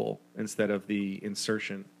removal instead of the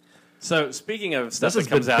insertion. So speaking of stuff This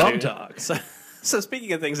that has comes been out, bum of, talk. So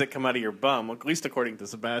speaking of things that come out of your bum, at least according to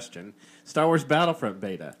Sebastian, Star Wars Battlefront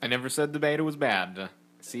beta. I never said the beta was bad.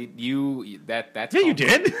 See, that's Yeah, you called-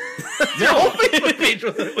 did. The whole Facebook page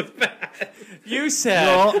was bad. You said,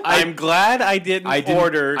 No, "I'm glad I didn't,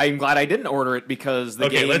 order." I'm glad I didn't order it because the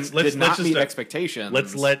Okay, game let's did not just meet start- expectations.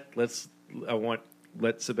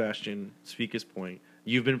 Let Sebastian speak his point.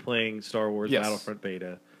 You've been playing Star Wars Yes. Battlefront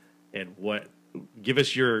beta, and give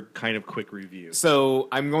us your kind of quick review. So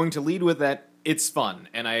I'm going to lead with that. It's fun,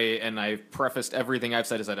 and I've prefaced everything I've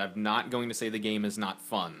said is that I'm not going to say the game is not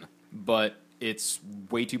fun, but it's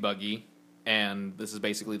way too buggy, and this is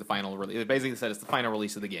basically the final release. It basically said it's the final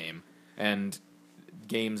release of the game, and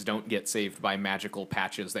games don't get saved by magical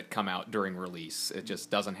patches that come out during release. It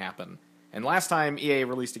just doesn't happen. And last time EA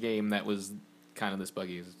released a game that was kind of this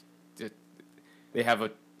buggy, they have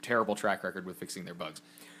a terrible track record with fixing their bugs.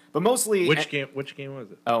 But mostly, Which game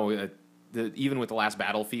was it? Oh, even with the last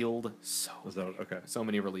Battlefield, Was that okay? so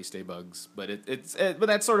many release day bugs. But but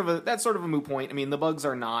that's sort of a moot point. I mean, the bugs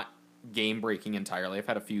are not game breaking entirely. I've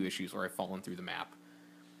had a few issues where I've fallen through the map,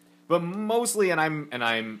 but mostly, I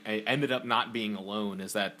ended up not being alone.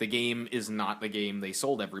 Is that the game is not the game they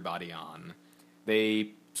sold everybody on.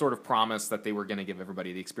 They sort of promised that they were going to give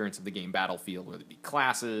everybody the experience of the game Battlefield, whether it be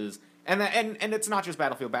classes. And it's not just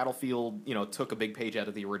Battlefield. Battlefield, took a big page out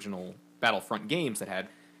of the original Battlefront games that had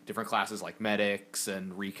different classes like medics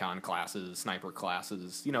and recon classes, sniper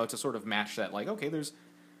classes, to sort of match that. Like, okay, there's,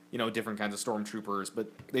 different kinds of stormtroopers, but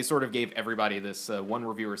they sort of gave everybody this. One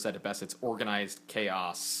reviewer said it best: it's organized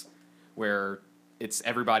chaos, where it's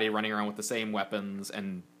everybody running around with the same weapons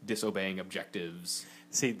and disobeying objectives.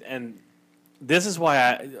 See, and this is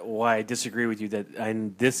why I disagree with you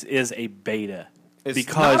that this is a beta. It's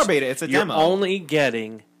because not a beta, it's a you're demo. only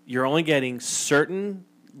getting certain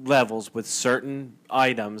levels with certain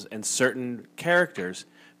items and certain characters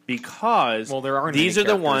because Well, there aren't these any are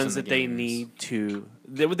the characters ones in the that they games. need to.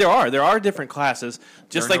 There are different classes,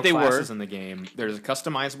 just There are like no they were. classes in the game. There's a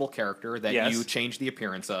customizable character that Yes. you change the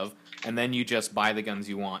appearance of, and then you just buy the guns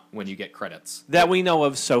you want when you get credits. That we know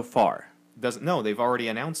of so far. No, they've already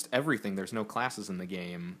announced everything. There's no classes in the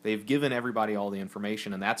game. They've given everybody all the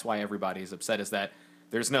information, and that's why everybody's upset. Is that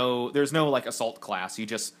there's no like assault class. You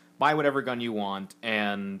just buy whatever gun you want,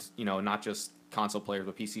 and not just console players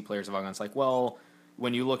but PC players have all gone. It's like, well,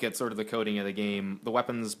 when you look at sort of the coding of the game, the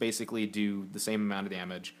weapons basically do the same amount of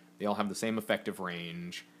damage. They all have the same effective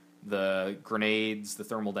range. The grenades, the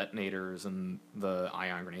thermal detonators, and the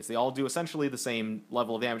ion grenades, they all do essentially the same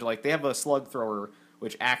level of damage. Like, they have a slug thrower,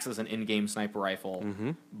 which acts as an in-game sniper rifle,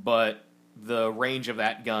 but the range of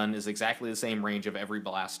that gun is exactly the same range of every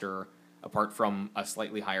blaster, apart from a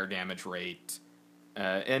slightly higher damage rate.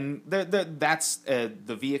 And that's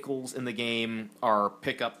the vehicles in the game are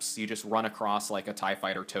pickups. You just run across like a TIE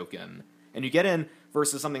Fighter token. And you get in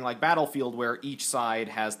versus something like Battlefield where each side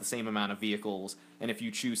has the same amount of vehicles. And if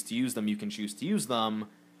you choose to use them, you can choose to use them.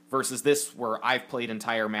 Versus this where I've played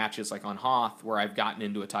entire matches like on Hoth where I've gotten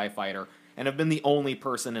into a TIE Fighter and have been the only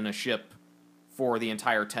person in a ship for the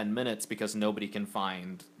entire 10 minutes because nobody can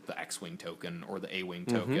find the X-Wing token or the A-Wing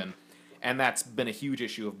token. And that's been a huge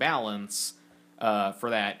issue of balance for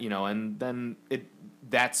that, and then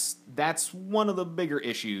that's one of the bigger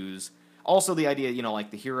issues. Also the idea,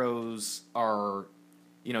 like the heroes are,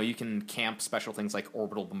 you can camp special things like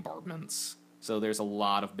orbital bombardments. So there's a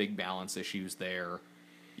lot of big balance issues there.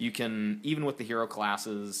 You can, even with the hero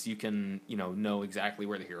classes, you can, know exactly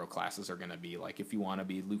where the hero classes are going to be. Like, if you want to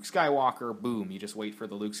be Luke Skywalker, boom, you just wait for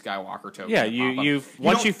the Luke Skywalker token. Yeah,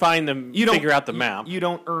 once you find them, you figure out the map. You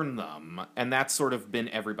don't earn them, and that's sort of been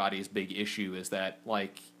everybody's big issue. Is that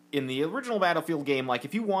like in the original Battlefield game, like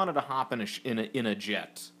if you wanted to hop in a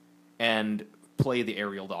jet and play the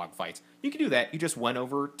aerial dogfights, you could do that. You just went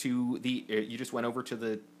over to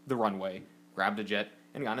the runway, grabbed a jet,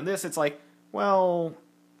 and got in this. It's like, well.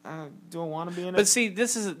 Do I want to be in it? But see,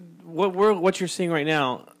 this is what you're seeing right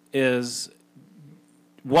now is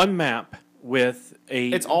one map with a.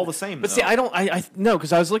 It's all the same. But though. see, I no,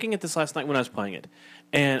 because I was looking at this last night when I was playing it,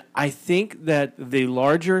 and I think that the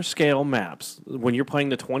larger scale maps, when you're playing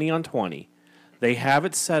the 20-on-20, they have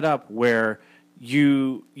it set up where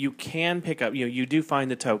you can pick up. You do find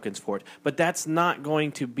the tokens for it, but that's not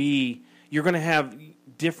going to be. You're going to have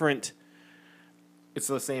different. It's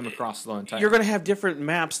the same across the entire. You're going to have different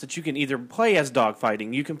maps that you can either play as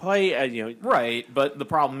dogfighting. You can play as right, but the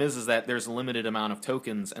problem is that there's a limited amount of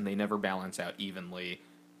tokens and they never balance out evenly.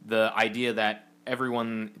 The idea that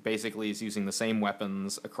everyone basically is using the same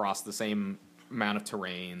weapons across the same amount of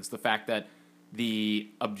terrains. The fact that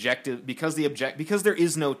the objective because there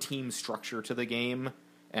is no team structure to the game,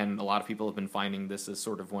 and a lot of people have been finding this as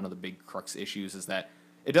sort of one of the big crux issues is that.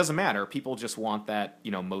 It doesn't matter. People just want that,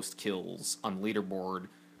 most kills on leaderboard.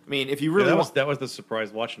 I mean, if you really that was the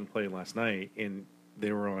surprise watching them play last night, and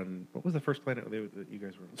they were on what was the first planet that you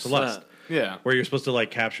guys were on? Celeste. Yeah, where you're supposed to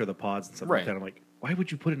like capture the pods and stuff right. like that. I'm like, why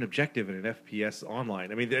would you put an objective in an FPS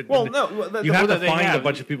online? I mean, you have to find a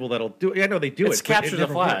bunch of people that'll do it. Yeah, I know they do it's capture the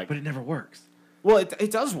flag, but it never works. Well,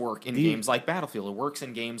 it does work in games like Battlefield. It works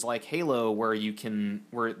in games like Halo, where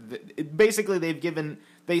basically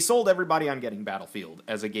they sold everybody on getting Battlefield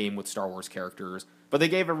as a game with Star Wars characters, but they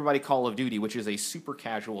gave everybody Call of Duty, which is a super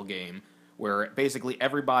casual game where basically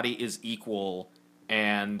everybody is equal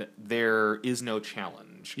and there is no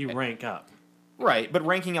challenge. You rank up. Right, but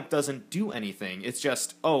ranking up doesn't do anything. It's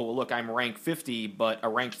just, oh, look, I'm rank 50, but a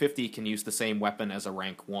rank 50 can use the same weapon as a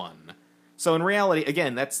rank 1. So in reality,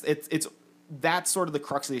 again, that's sort of the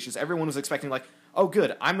crux of the issues. Everyone was expecting, like, oh,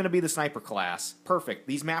 good, I'm going to be the sniper class. Perfect.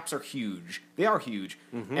 These maps are huge. They are huge.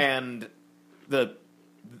 Mm-hmm. And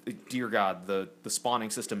dear God, the spawning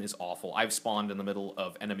system is awful. I've spawned in the middle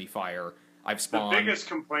of enemy fire. The biggest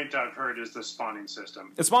complaint I've heard is the spawning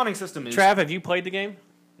system. The spawning system is... Trav, have you played the game?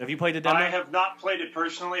 Have you played the demo? I have not played it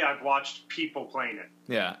personally. I've watched people playing it.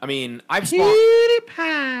 Yeah, I mean, I've spawned...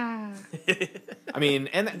 I mean,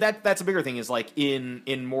 and that's a bigger thing is like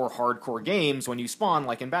in more hardcore games when you spawn,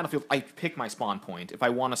 like in Battlefield, I pick my spawn point. If I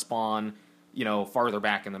want to spawn, farther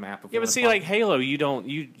back in the map. Yeah, but see, like Halo, you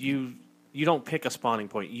don't pick a spawning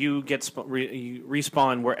point. You get you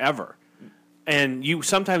respawn wherever, and you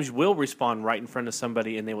sometimes will respawn right in front of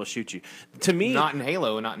somebody, and they will shoot you. To me, not in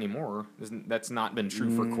Halo, not anymore. That's not been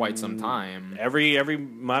true for quite some time. Every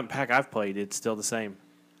map pack I've played, it's still the same.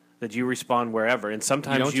 That you respawn wherever, and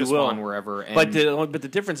sometimes you don't just will spawn wherever. And but the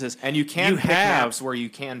difference is, and you can pick maps where you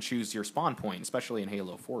can choose your spawn point, especially in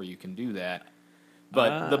Halo 4. You can do that.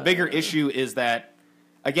 But the bigger issue is that,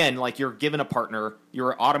 again, like you're given a partner,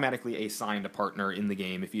 you're automatically assigned a partner in the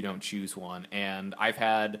game if you don't choose one. And I've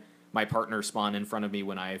had my partner spawn in front of me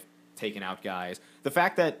when I've taken out guys. The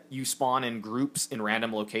fact that you spawn in groups in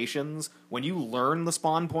random locations, when you learn the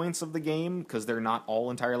spawn points of the game, because they're not all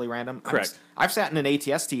entirely random. Correct. I've sat in an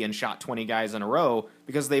ATST and shot 20 guys in a row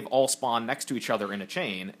because they've all spawned next to each other in a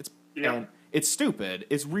chain. It's stupid.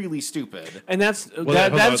 It's really stupid. And that's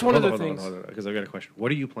one of the things. Because I've got a question.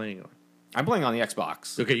 What are you playing on? I'm playing on the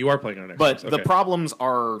Xbox. Okay, you are playing on Xbox. But the problems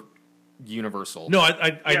are universal. No,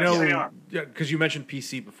 I know. They are. Yeah, because you mentioned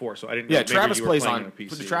PC before, so I didn't know. Yeah, maybe Travis you were plays playing on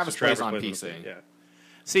PC. Travis plays on PC. Yeah.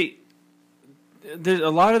 See, there's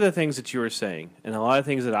a lot of the things that you were saying, and a lot of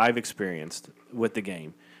things that I've experienced with the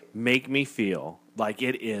game, make me feel like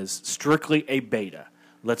it is strictly a beta.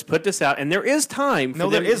 Let's put this out, and there is time. No,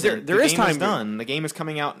 there isn't. There is time. Done. The game is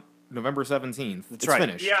coming out November 17th. It's right.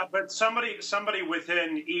 finished. Yeah, but somebody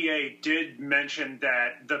within EA did mention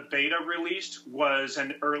that the beta released was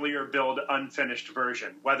an earlier build, unfinished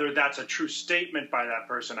version. Whether that's a true statement by that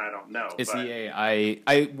person, I don't know. It's but EA.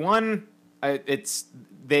 It's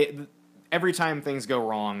they. Every time things go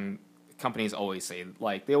wrong, companies always say,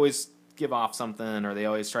 like, they always give off something, or they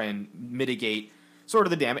always try and mitigate sort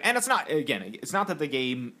of the damage. And it's not that the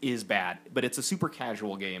game is bad, but it's a super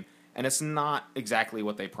casual game, and it's not exactly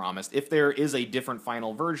what they promised. If there is a different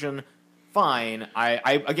final version, fine.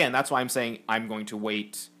 Again, that's why I'm saying I'm going to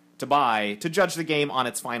wait to judge the game on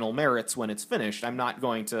its final merits when it's finished. I'm not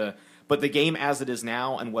going to, but the game as it is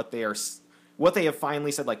now and what they have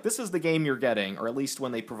finally said, like, this is the game you're getting, or at least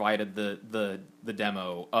when they provided the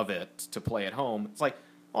demo of it to play at home, it's like,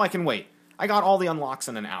 well, I can wait. I got all the unlocks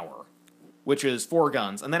in an hour, which is 4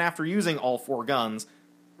 guns, and then after using all 4 guns,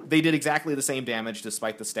 they did exactly the same damage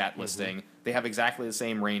despite the stat listing. They have exactly the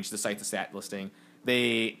same range despite the stat listing.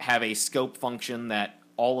 They have a scope function that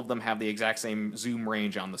all of them have the exact same zoom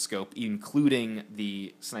range on the scope, including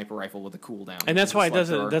the sniper rifle with the cooldown. And that's why it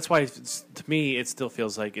doesn't. Thrower. That's why, to me, it still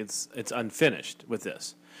feels like it's unfinished with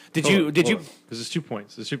this. Did you? Because there's 2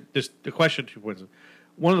 points. There's the question. 2 points.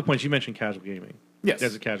 One of the points you mentioned, casual gaming. Yes.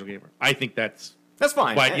 As a casual gamer, I think that's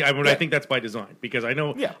fine. I think that's by design, because I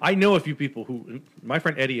know Yeah. I know a few people who. My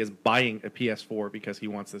friend Eddie is buying a PS4 because he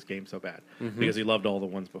wants this game so bad, because he loved all the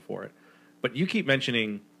ones before it. But you keep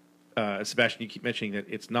mentioning, Sebastian, you keep mentioning that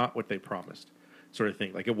it's not what they promised, sort of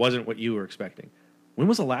thing. Like, it wasn't what you were expecting. When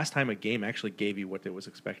was the last time a game actually gave you what it was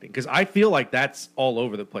expecting? Because I feel like that's all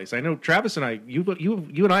over the place. I know Travis and I, you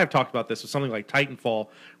and I have talked about this with something like Titanfall,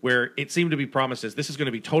 where it seemed to be promised as this is going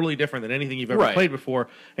to be totally different than anything you've ever Right. played before,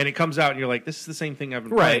 and it comes out and you're like, this is the same thing I've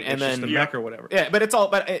been Right, playing. and it's just then- a mech or whatever. Yeah, but it's all.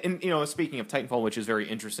 But and speaking of Titanfall, which is very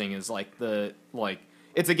interesting, is like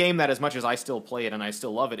it's a game that, as much as I still play it and I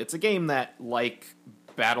still love it, it's a game that, like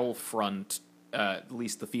Battlefront, at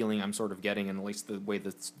least the feeling I'm sort of getting, and at least the way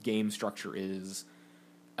the game structure is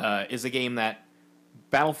a game that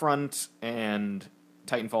Battlefront and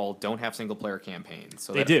Titanfall don't have single player campaigns.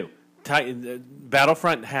 So they do.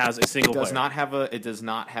 Battlefront has a single. It does player. not have a. It does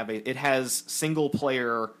not have a. It has single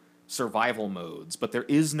player survival modes, but there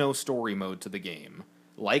is no story mode to the game.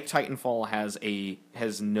 Like Titanfall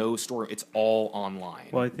has no story. It's all online.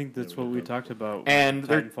 Well, I think that's what we talked about And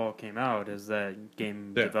when Titanfall came out, is that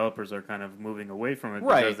game Yeah. developers are kind of moving away from it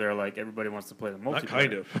Right. because they're like, everybody wants to play the multiplayer. Not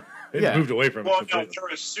kind of. It Yeah. moved away from well, it. no, completely.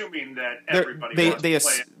 they're assuming that They're- everybody they wants they to ass-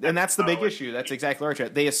 play it. and that's the big Oh, issue. That's exactly right,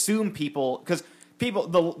 Chad. They assume people, because people,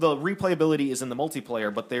 the replayability is in the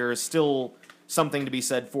multiplayer, but there's still something to be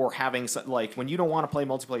said for having, like, when you don't want to play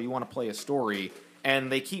multiplayer, you want to play a story,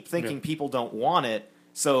 and they keep thinking people don't want it.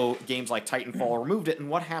 So games like Titanfall removed it, and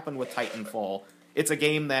what happened with Titanfall? It's a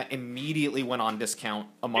game that immediately went on discount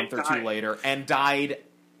a month It or two died. later and died.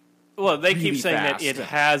 Well, they really keep saying fast. that it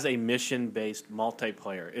has a mission-based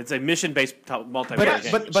multiplayer. It's a mission-based multiplayer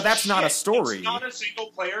game. But that's not a Shit, story. It's not a single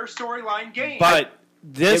player storyline game. But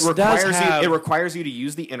this it requires does have. you. It requires you to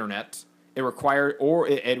use the internet. It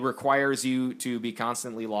requires you to be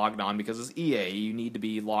constantly logged on, because it's EA. You need to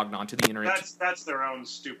be logged on to the internet. that's their own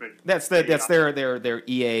stupid. That's their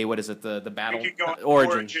EA. What is it? The battle You could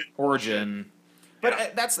go origin.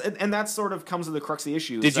 But Yeah. that sort of comes to the crux of the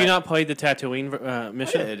issue. Did you not play the Tatooine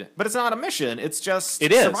mission? Did, but it's not a mission. It's just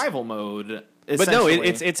It is. survival mode. But no,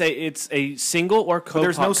 essentially. it's a single or co-op,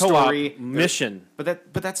 there's no story. mission.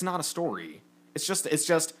 But that's not a story. It's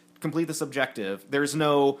just complete this objective. There's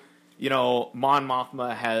no, Mon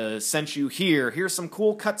Mothma has sent you here. Here's some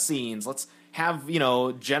cool cutscenes. Let's have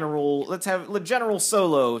General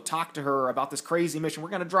Solo talk to her about this crazy mission. We're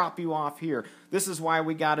gonna drop you off here. This is why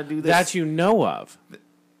we got to do this. That you know of.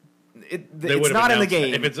 It's would've not in the announced that.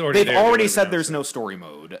 game. If it's already They've there, they already would've said announced there's it. no story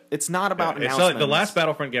mode. It's not about It's announcements. like the last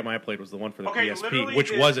Battlefront game I played was the one for the Okay, PSP, literally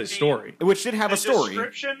which was a story. which did have a story.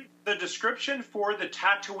 The description for the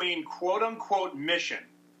Tatooine quote-unquote mission,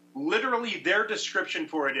 literally their description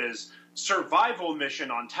for it is, survival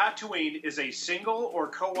mission on Tatooine is a single or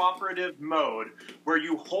cooperative mode where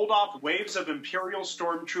you hold off waves of Imperial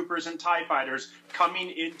stormtroopers and TIE fighters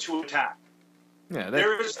coming into attack. Yeah,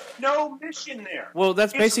 There is no mission there. Well,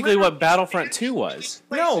 that's It's basically what literally- Battlefront 2 was.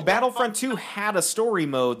 No, Battlefront 2 had a story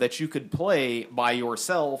mode that you could play by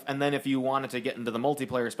yourself, and then if you wanted to get into the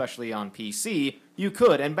multiplayer, especially on PC, you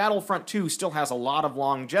could. And Battlefront 2 still has a lot of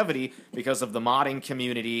longevity because of the modding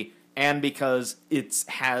community and because it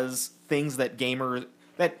has things that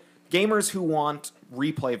gamers who want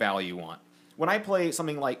replay value want. When I play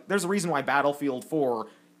something like, there's a reason why Battlefield 4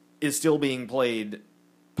 is still being played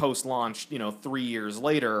post-launch, 3 years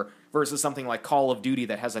later, versus something like Call of Duty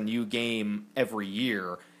that has a new game every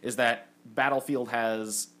year is that Battlefield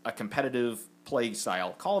has a competitive play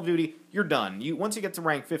style. Call of Duty, you're done. Once you get to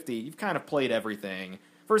rank 50, you've kind of played everything.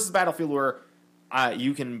 Versus Battlefield where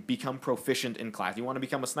you can become proficient in class. You want to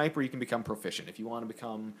become a sniper, you can become proficient. If you want to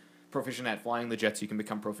become proficient at flying the jets, you can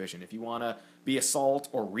become proficient. If you want to be assault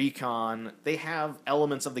or recon, they have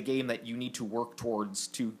elements of the game that you need to work towards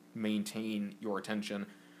to maintain your attention.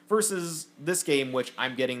 Versus this game, which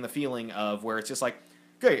I'm getting the feeling of where it's just like,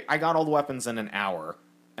 okay, I got all the weapons in an hour.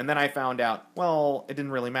 And then I found out, well, it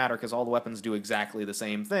didn't really matter because all the weapons do exactly the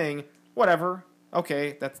same thing. Whatever.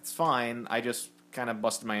 Okay, that's fine. I just kind of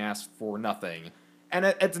busted my ass for nothing. And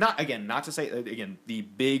it's not, again, not to say, again, the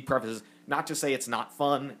big preface is not to say it's not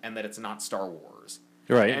fun and that it's not Star Wars.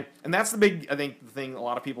 Right. And that's the big, I think, the thing a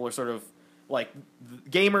lot of people are sort of, like,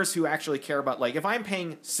 gamers who actually care about, like, if I'm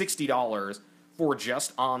paying $60 for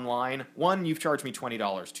just online, one, you've charged me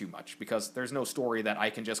 $20 too much because there's no story that I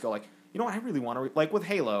can just go like, you know what, I really want to... Like with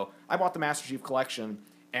Halo, I bought the Master Chief Collection,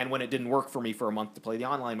 and when it didn't work for me for a month to play the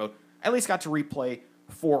online mode, I at least got to replay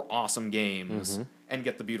 4 awesome games and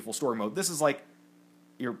get the beautiful story mode. This is like,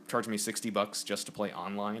 you're charging me $60 just to play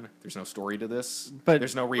online. There's no story to this. But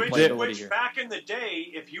there's no replayability here. Which back in the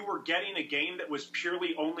day, if you were getting a game that was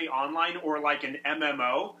purely only online or like an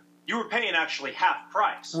MMO, you were paying actually half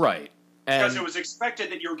price. Right. Because it was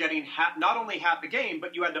expected that you were getting not only half the game,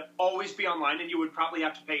 but you had to always be online, and you would probably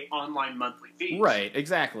have to pay online monthly fees. Right,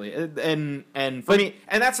 exactly. And for me,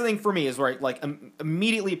 and that's the thing for me is right, like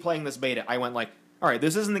immediately playing this beta, I went like, all right,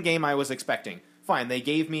 this isn't the game I was expecting. Fine, they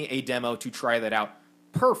gave me a demo to try that out.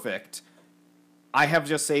 Perfect. I have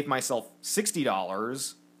just saved myself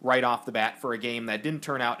 $60 right off the bat for a game that didn't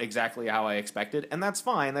turn out exactly how I expected, and that's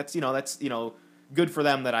fine. That's good for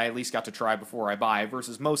them that I at least got to try before I buy.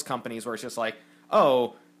 Versus most companies where it's just like,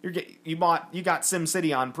 oh, you got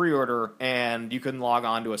SimCity on pre-order and you couldn't log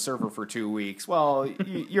on to a server for 2 weeks. Well,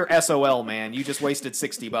 you're SOL, man. You just wasted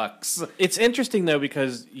 $60. It's interesting though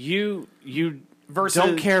because you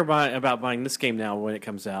don't care about buying this game now when it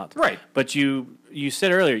comes out, right? But you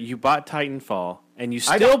said earlier you bought Titanfall and you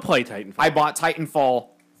still play Titanfall. I bought Titanfall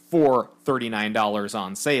for $39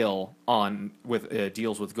 on sale with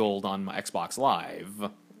deals with gold on my Xbox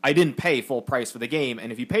Live. I didn't pay full price for the game,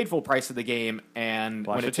 and if you paid full price for the game, and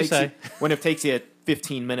when it takes you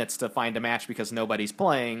 15 minutes to find a match because nobody's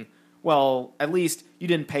playing, well, at least you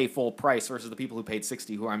didn't pay full price versus the people who paid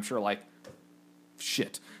 $60, who I'm sure like,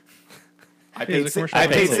 shit. I paid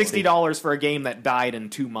 $60 for a game that died in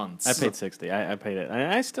 2 months. I paid $60. I paid it.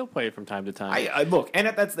 I still play it from time to time. I look, and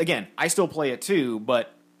that's again, I still play it too,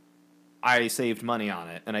 but I saved money on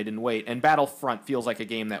it, and I didn't wait. And Battlefront feels like a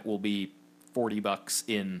game that will be $40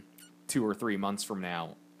 in 2 or 3 months from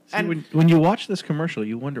now. See, and when you watch this commercial,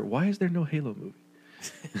 you wonder, why is there no Halo movie?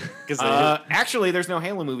 Actually, there's no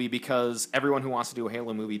Halo movie because everyone who wants to do a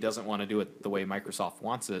Halo movie doesn't want to do it the way Microsoft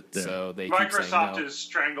wants it, so they keep saying Microsoft no. is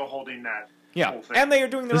strangleholding that. Yeah, whole thing. and they are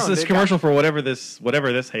doing their own. This commercial for whatever this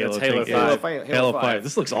Halo thing Halo is. Halo 5.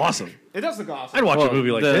 This looks awesome. It does look awesome. I'd watch a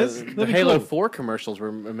movie like this. The Halo 4 commercials were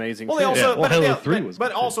amazing. Well, too. also, Halo 3 was.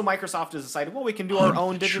 But also, Microsoft has decided, well, we can do our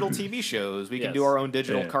own digital TV shows. We can do our own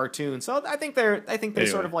digital cartoons. So I think they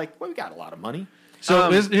sort of like, well, we got a lot of money.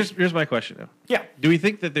 So here's my question though. Yeah. Do we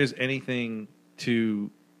think that there's anything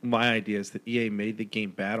to my ideas that EA made the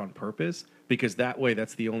game bad on purpose? Because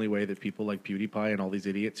that's the only way that people like PewDiePie and all these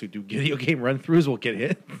idiots who do video game run-throughs will get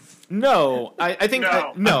hit. No, I think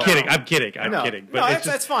no. I'm kidding. But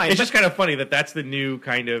that's fine. It's just kind of funny that's the new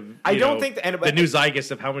kind of. I don't think the new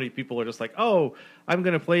zeitgeist of how many people are just like, oh, I'm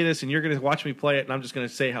going to play this and you're going to watch me play it, and I'm just going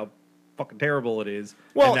to say how fucking terrible it is.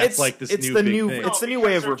 Well, and that's like this it's new the big new thing. it's the new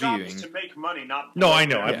way of Their job reviewing. is to make money, not. No, I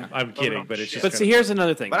know. I'm kidding, but it's just. But see, here's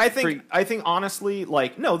another thing. But I think honestly,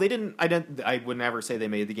 like, no, they didn't. I would never say they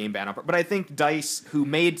made the game bad on purpose. But I think DICE, who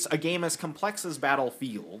made a game as complex as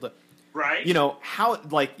Battlefield, right? You know how,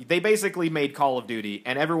 like, they basically made Call of Duty,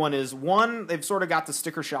 and everyone is they've sort of got the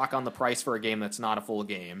sticker shock on the price for a game that's not a full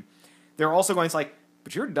game. They're also going, it's like,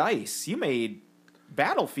 but you're DICE. You made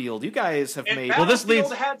Battlefield. You guys have made. Well, this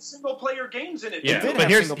had single player games in it. Yeah, too. but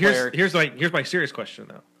here's my serious question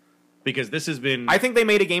though, because this has been. I think they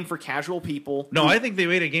made a game for casual people. No, I think they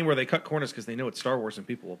made a game where they cut corners because they know it's Star Wars and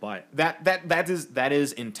people will buy it. That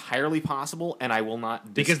is entirely possible, and I will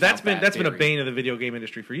not because that's been a theory. bane of the video game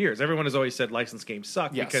industry for years. Everyone has always said licensed games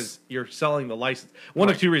suck because you're selling the license. One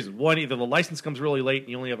Right. of two reasons: one, either the license comes really late and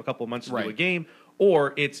you only have a couple of months to do a Right. game,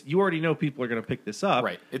 or it's you already know people are going to pick this up.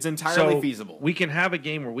 Right. It's entirely So feasible. We can have a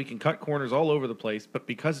game where we can cut corners all over the place, but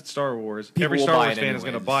because it's Star Wars, People every will Star buy Wars it fan is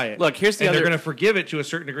going to anyways. buy it. Look, here's the and they're other- going to forgive it to a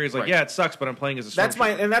certain degree. It's like, Right. yeah, it sucks, but I'm playing as a That's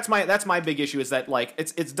Stormtrooper. that's my big issue is that like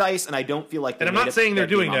it's DICE, and I don't feel like. They And I'm made not saying they're that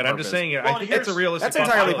game doing on that. I'm just purpose. saying Well, I think that's a here's- realistic that's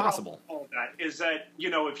entirely possibility. possible. All that is that,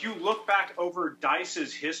 if you look back over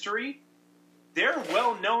DICE's history, they're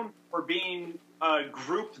well known for being a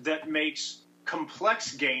group that makes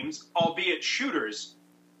complex games, albeit shooters.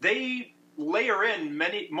 They layer in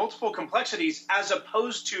multiple complexities as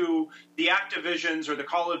opposed to the Activisions or the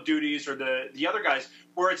Call of Duties or the other guys,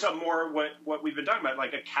 where it's a more what we've been talking about,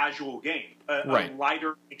 like a casual game, a Right.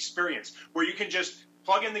 lighter experience, where you can just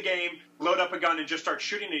plug in the game, load up a gun, and just start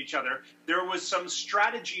shooting at each other. There was some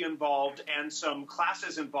strategy involved and some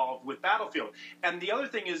classes involved with Battlefield. And the other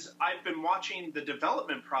thing is, I've been watching the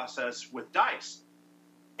development process with DICE.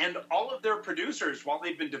 And all of their producers, while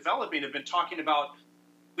they've been developing, have been talking about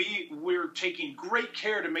we're taking great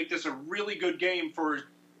care to make this a really good game for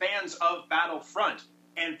fans of Battlefront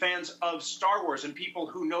and fans of Star Wars and people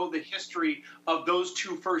who know the history of those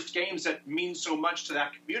two first games that mean so much to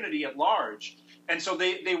that community at large. And so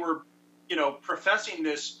they were, professing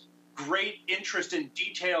this great interest in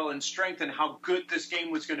detail and strength and how good this game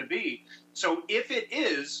was going to be. So if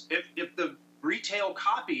the retail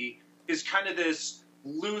copy is kind of this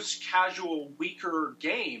loose, casual, weaker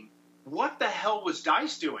game, what the hell was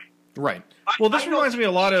DICE doing? Right. Well, this reminds me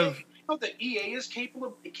a lot of. I know that EA is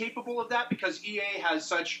capable of that because EA has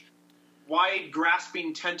such wide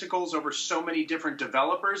grasping tentacles over so many different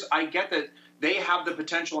developers. I get that they have the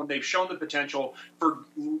potential and they've shown the potential for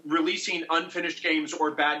releasing unfinished games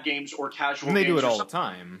or bad games or casual And they games. do it or all the something.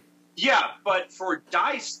 time. Yeah, but for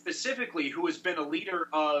DICE specifically, who has been a leader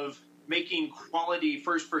of making quality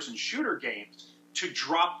first-person shooter games, to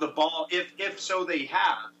drop the ball, if so they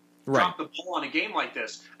have, drop the ball on a game like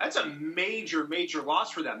this, that's a major, major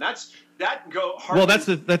loss for them. Well, I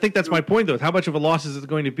think that's my point, though. How much of a loss is it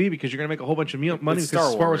going to be? Because you're going to make a whole bunch of money because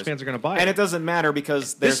Star Wars fans are going to buy it. And it doesn't matter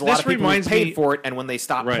because there's This a lot of people who reminds paid me- for it, and when they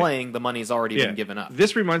stop Right. playing, the money's already been given up.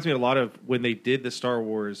 This reminds me a lot of when they did the Star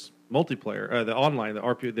Wars multiplayer, the online, the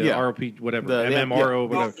RP, whatever, MMRO,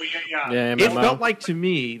 whatever. Yeah. It felt like to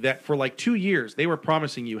me that for like 2 years they were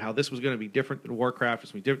promising you how this was going to be different than Warcraft.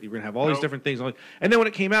 It's going to be different. You're going to have all these different things. And then when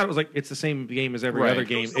it came out, it was like it's the same game as every Right. other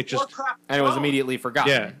game. It just And it was immediately forgotten.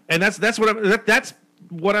 yeah, and that's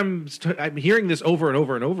what I'm hearing this over and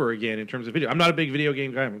over and over again in terms of video. I'm not a big video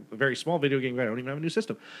game guy. I'm a very small video game guy. I don't even have a new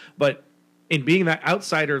system, but in being that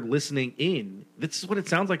outsider listening in, this is what it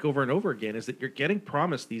sounds like over and over again, is that you're getting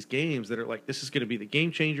promised these games that are like, this is going to be the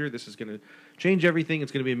game changer, this is going to change everything,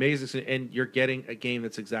 it's going to be amazing, and you're getting a game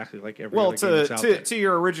that's exactly like every other game that's out there. To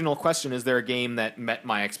your original question, is there a game that met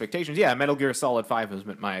my expectations? Yeah, Metal Gear Solid 5 has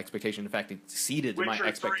met my expectation. In fact, it exceeded my Witcher 3.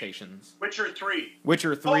 expectations. Witcher 3.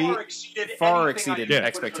 Witcher 3 Far far exceeded exceeded anything I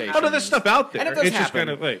expectations. Oh no, there's stuff out there. And it does it's just happen. kind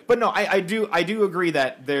of like, But no, I do agree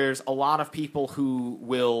that there's a lot of people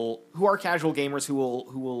who are casual gamers who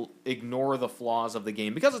will ignore the flaws of the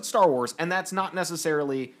game because it's Star Wars, and that's not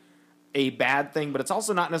necessarily a bad thing, but it's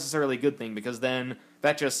also not necessarily a good thing because then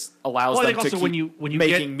that just allows well, I them think to also keep when you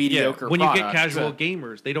making get mediocre when you get products. casual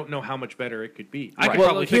gamers, they don't know how much better it could be. I Right. could Well,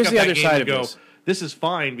 probably here's pick up the that other game side and of go, this. this is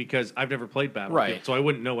fine because I've never played Battlefield, Right. so I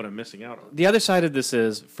wouldn't know what I'm missing out on. The other side of this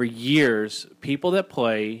is, for years, people that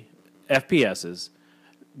play FPSs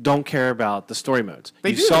don't care about the story modes.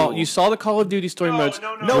 They you do. saw the Call of Duty story modes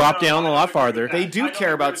no, drop down I a lot don't agree farther. with They that. do I don't care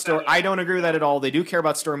agree about with story. that. I don't agree with that at all. They do care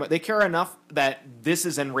about story mode. They care enough that this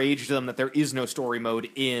has enraged them that there is no story mode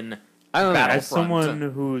in I don't know. Battlefront. As someone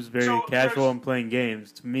who's very So casual there's- in playing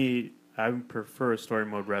games, to me, I would prefer story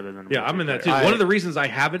mode rather than Yeah, I'm in that too. I- One of the reasons I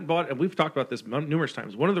haven't bought, and we've talked about this numerous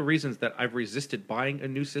times, one of the reasons that I've resisted buying a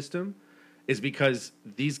new system is because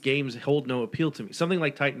these games hold no appeal to me. Something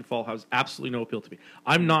like Titanfall has absolutely no appeal to me.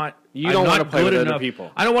 I'm not. You I'm don't not wanna play good with other enough-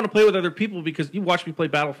 people. I don't want to play with other people because you watched me play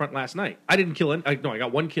Battlefront last night. I didn't kill any. I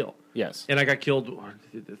got one kill. Yes. And I got killed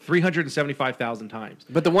 375,000 times.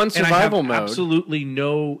 But the one And I have survival mode, absolutely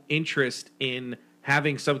no interest in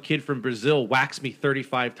having some kid from Brazil wax me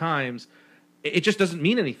 35 times. It just doesn't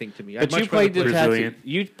mean anything to me. I'd but you much rather played the play- Brazilian.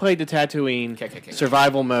 you played the Tatooine KKK.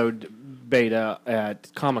 survival mode beta at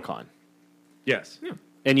Comic-Con, Yes.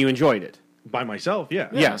 and you enjoyed it. By myself, yeah.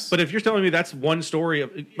 Yes. But if you're telling me that's one story,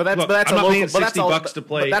 But that's look, but that's I'm a not local. paying But that's $60 to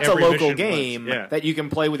play. But that's a every local mission game once. Yeah. that you can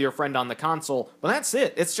play with your friend on the console. But that's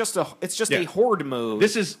it. It's just a Yeah. horde mode.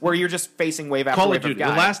 This is- where you're just facing wave after Call wave of Duty.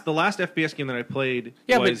 guys. The last FPS game that I played.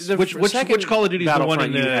 Yeah, was, but which Call of Duty is the one Battlefront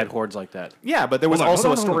in you the had hordes like that. Yeah, but there was Hold on, also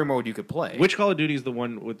hold a on, story hold on. mode you could play. Which Call of Duty is the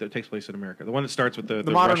one that takes place in America? The one that starts with the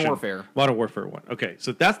Modern Russian- Warfare. Modern Warfare one. Okay,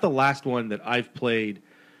 so that's the last one that I've played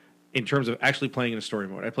in terms of actually playing in a story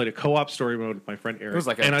mode. I played a co-op story mode with my friend Eric. It was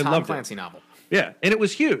like a and I Tom loved Clancy it. novel. Yeah, and it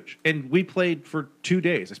was huge. And we played for 2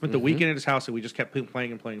 days. I spent the weekend at his house, and we just kept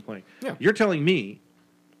playing and playing and playing. Yeah. You're telling me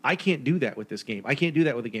I can't do that with this game. I can't do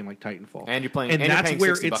that with a game like Titanfall. And you're playing- and and you're that's paying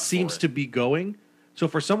where $60 it for seems it. to be going. So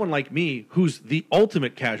for someone like me, who's the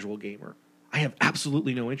ultimate casual gamer, I have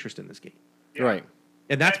absolutely no interest in this game. Right.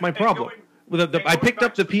 And that's my And problem. going- With the, and I going picked back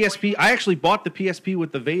up the to the point- PSP. I actually bought the PSP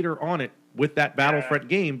with the Vader on it with that Battlefront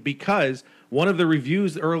game because one of the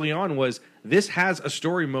reviews early on was this has a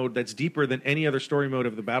story mode that's deeper than any other story mode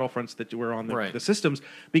of the Battlefronts that were on Right. the systems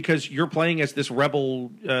because you're playing as this rebel,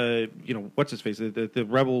 what's his face, the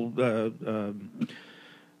rebel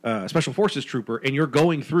special forces trooper, and you're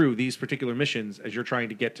going through these particular missions as you're trying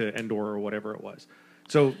to get to Endor or whatever it was.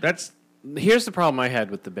 So that's Here's the problem I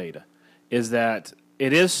had with the beta, is that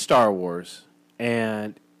it is Star Wars,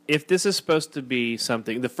 and if this is supposed to be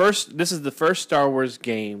something, this is the first Star Wars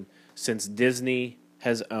game since Disney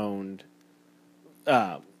has owned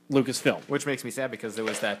Lucasfilm. Which makes me sad because there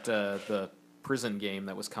was that the prison game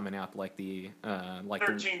that was coming out like the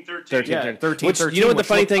 13. yeah, 13, Which, 13, you know what the which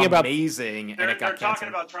funny looked thing about- amazing, and They're it got talking canceled.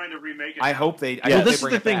 about trying to remake it. I now. hope they. I Yeah. hope Well, they this is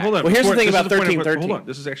bring the it thing. back. Hold on. Well, here's the thing This about is point of- 1313. Hold on.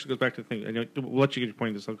 This actually goes back to the thing. And we'll let you get your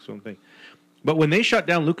point to this one thing. But when they shut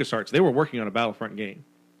down LucasArts, they were working on a Battlefront game,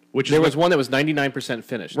 which is There was what- one that was 99%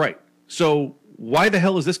 finished. right. So why the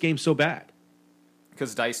hell is this game so bad?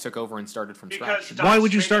 Because Dice took over and started from Because scratch. Dice Why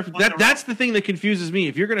would you made start? it on That their that's own. the thing that confuses me.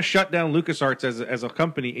 If you're going to shut down LucasArts as a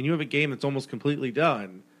company and you have a game that's almost completely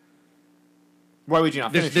done, Why would you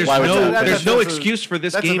not there's, finish there's it? Why would no you- there's no that's a- excuse for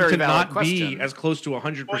this that's a game very to valid not question. be as close to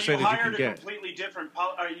 100% Well, as you you can hired a get. completely different.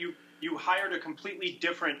 You hired a completely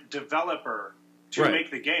different developer to Right. make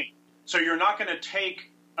the game. So you're not going to take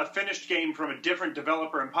a finished game from a different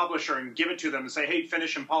developer and publisher and give it to them and say, "Hey,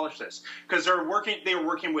 finish and polish this," because they were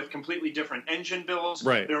working with completely different engine builds.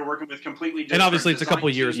 Right. They were working with completely different. And obviously, it's a couple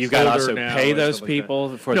design years. teams. You've got to older also now pay and those stuff like that.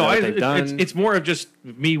 people for No, what they've done. it's more of just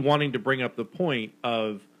me wanting to bring up the point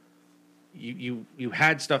of you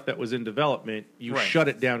had stuff that was in development. You Right. shut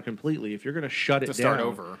it down completely. If you're going to shut it To down start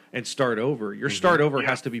over. and start over, your start over Yeah.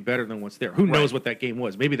 has to be better than what's there. Who knows what that game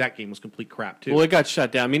was? Maybe that game was complete crap too. Well, it got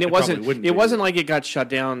shut down. I mean, It it probably wasn't. wouldn't It be. wasn't like it got shut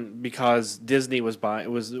down because Disney was buying.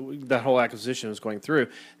 It was that whole acquisition was going through.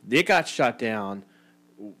 It got shut down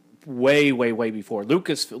way before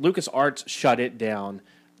LucasArts shut it down,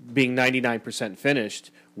 being 99%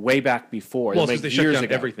 finished way back before. well, like since they shut years down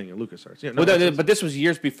ago. everything at LucasArts. Yeah, no, Well, that's- but this was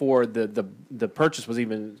years before the purchase was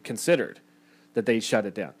even considered. That they shut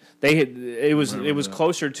it down. It was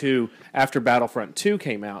closer to after Battlefront 2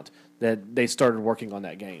 came out that they started working on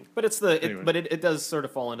that game. But Anyway. it does sort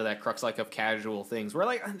of fall into that crux like of casual things where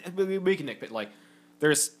like we can nitpick like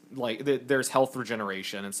there's health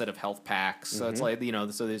regeneration instead of health packs, so it's like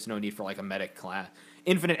so there's no need for like a medic class.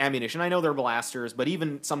 Infinite ammunition. I know they're blasters, but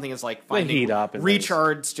even something as like finding heat up and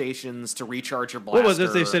recharge stations to recharge your blaster. What was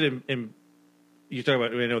as they said in you talk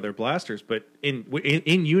about? I know they're blasters, but in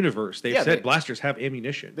universe, they've Yeah, said they- blasters have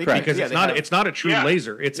ammunition They do. because Yeah, it's they not have- it's not a true Yeah.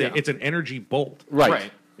 laser. It's Yeah. it's an energy bolt.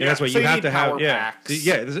 right. And that's why So you have need to have power packs.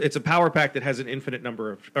 it's a power pack that has an infinite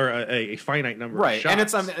number of or a finite number of Right,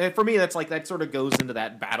 shots. and it's for me that's like that sort of goes into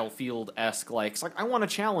that Battlefield esque like it's like I want a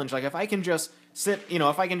challenge. Like if I can just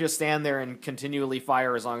if I can just stand there and continually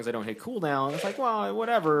fire as long as I don't hit cooldown, it's like well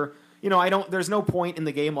whatever. I don't. There's no point in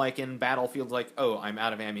the game like in Battlefield like oh I'm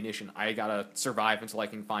out of ammunition. I gotta survive until I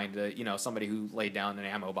can find somebody who laid down an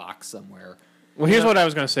ammo box somewhere. Well, here's what I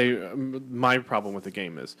was going to say. My problem with the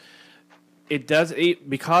game is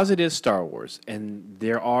because it is Star Wars, and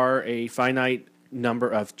there are a finite number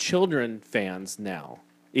of children fans now,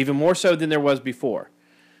 even more so than there was before.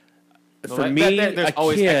 So For that- me, there's a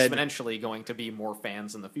always kid, exponentially going to be more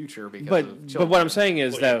fans in the future because but of but children. what I'm saying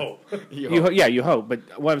is that You hope. you hope.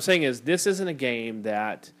 But what I'm saying is this isn't a game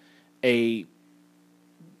that a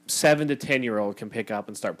 7 to 10-year-old can pick up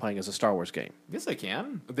and start playing as a Star Wars game. Yes, I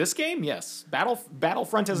can. This game, yes.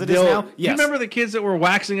 Battlefront as it They'll- is now, You yes. remember the kids that were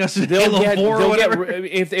waxing us in They'll Halo get, 4 or they'll whatever?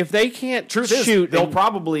 get if they can't Truth shoot, is, they'll and-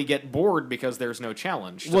 probably get bored because there's no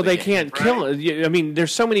challenge. to well, the they game. can't kill it. I mean,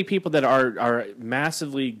 there's so many people that are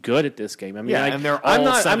massively good at this game. I mean, Yeah, like, and they're I'm all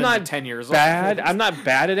not, 7 I'm to not 10 years old. bad. I'm not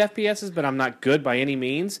bad at FPSs, but I'm not good by any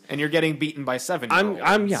means. And you're getting beaten by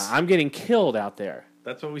 7-year-olds. I'm getting killed out there.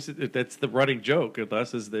 That's what we said. That's the running joke with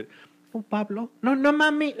us is that, oh, Pablo. No,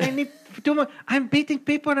 mommy. I need to. I'm beating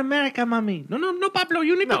people in America, mommy. No, Pablo.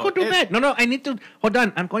 You need to No, go to bed. No, I need to. Hold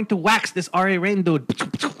on. I'm going to wax this R.A. Rain dude.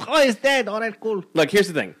 Oh, he's dead. All right, cool. Look, here's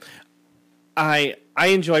the thing. I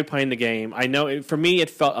enjoy playing the game. I know for me it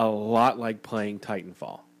felt a lot like playing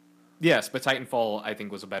Titanfall. Yes, but Titanfall, I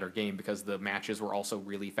think, was a better game because the matches were also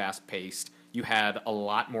really fast-paced. You had a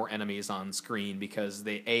lot more enemies on screen because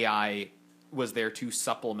the AI was there to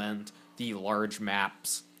supplement the large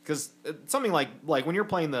maps. Because something like when you're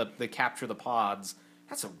playing the Capture the Pods,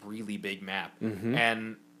 that's a really big map. Mm-hmm.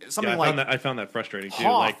 And something I found that frustrating too.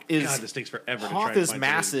 Hoth Like, is God, this takes forever. to try Hoth and is find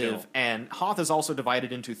somebody to massive, kill. and Hoth is also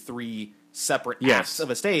divided into 3 separate Yes. acts of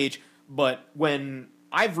a stage. But when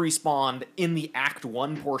I've respawned in the Act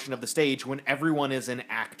 1 portion of the stage when everyone is in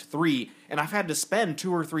Act 3, and I've had to spend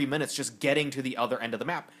 2 or 3 minutes just getting to the other end of the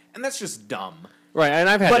map, and that's just dumb. Right, and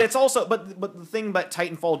I've had But it's also but the thing that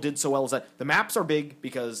Titanfall did so well is that the maps are big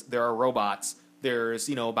because there are robots. There's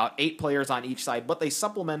about 8 players on each side, but they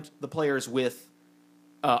supplement the players with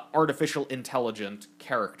artificial intelligent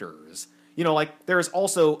characters. Like there's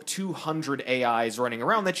also 200 AIs running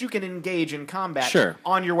around that you can engage in combat Sure.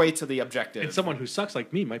 on your way to the objective. And someone who sucks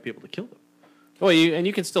like me might be able to kill them. well,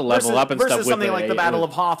 you can still level up and versus stuff with something the like the AI Battle with-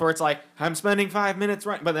 of Hoth, where it's like I'm spending 5 minutes,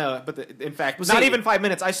 right? In fact, Well, not see- even 5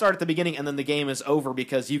 minutes. I start at the beginning, and then the game is over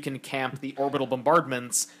because you can camp the orbital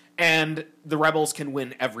bombardments, and the rebels can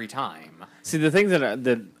win every time. See, the thing that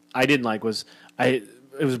I didn't like was it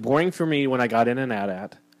was boring for me when I got in and out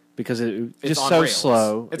at because it's just on so rails.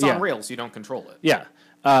 slow. It's Yeah. on rails. You don't control it. Yeah.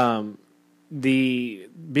 The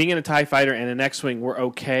being in a TIE fighter and an X-wing were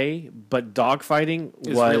okay, but dogfighting It's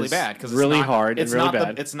was really bad because really hard and really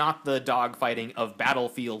bad. It's not the dogfighting of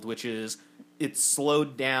Battlefield, which is it's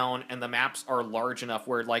slowed down and the maps are large enough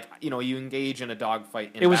where you engage in a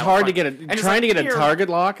dogfight. It was hard to get and it's trying to like, get a near, target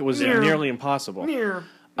lock. It was near, nearly impossible. near.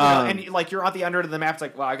 And you're at the under of the map. It's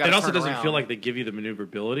like, well, I got. It also doesn't feel like they give you the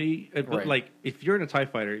maneuverability. Right. Like if you're in a TIE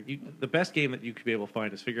fighter, the best game that you could be able to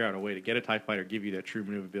find is figure out a way to get a TIE fighter, give you that true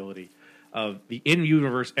maneuverability. Of the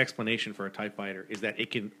in-universe explanation for a TIE fighter is that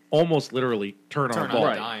it can almost literally turn on a turn ball.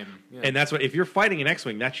 on a dime. Yeah. And that's what if you're fighting an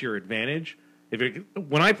X-wing, that's your advantage.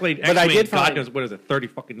 When I played But I X-wing, did God find- knows what is it, 30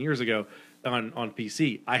 fucking years ago on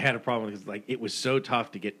PC, I had a problem because like it was so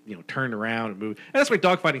tough to get turned around and move. And that's why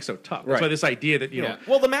dogfighting's so tough. That's Right. why this idea that you know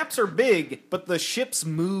Well, the maps are big, but the ships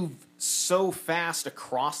move so fast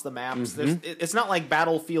across the maps. It's not like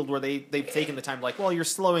Battlefield where they've taken the time, like, well, you're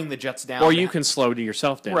slowing the jets down. Or you can slow to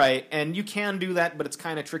yourself down. Right, and you can do that, but it's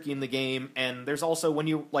kind of tricky in the game. And there's also when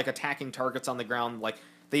you like attacking targets on the ground, like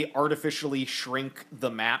they artificially shrink the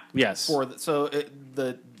map. Yes.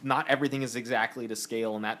 Not everything is exactly to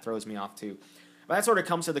scale, and that throws me off too. But that sort of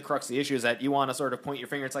comes to the crux of the issue is that you want to sort of point your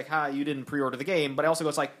finger. It's like, you didn't pre-order the game, but I also go,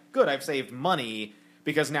 it's like, good, I've saved money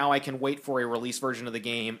because now I can wait for a release version of the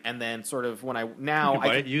game, and then sort of when I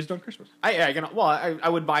buy it used on Christmas. I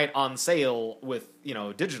would buy it on sale with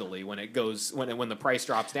digitally when it goes when the price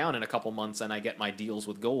drops down in a couple months and I get my deals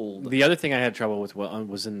with gold. The other thing I had trouble with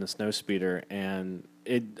was in the snowspeeder, and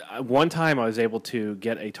one time I was able to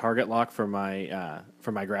get a target lock for my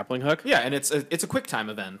grappling hook. Yeah, and it's a quick time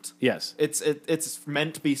event. Yes. It's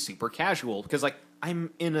meant to be super casual because like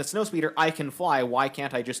I'm in a snowspeeder, I can fly. Why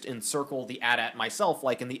can't I just encircle the AT-AT myself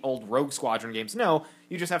like in the old Rogue Squadron games? No,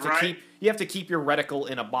 you just have to keep your reticle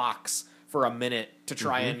in a box for a minute to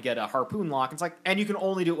try and get a harpoon lock. It's like, and you can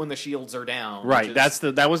only do it when the shields are down. Right.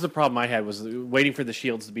 That was the problem I had, was waiting for the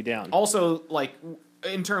shields to be down. Also, like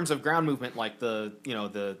in terms of ground movement, like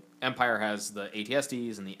the Empire has the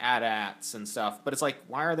ATSTs and the AT-ATs and stuff, but it's like,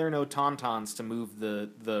 why are there no Tauntauns to move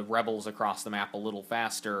the rebels across the map a little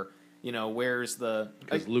faster? Where's the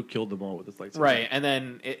Because Luke killed them all with his lightsaber. right? And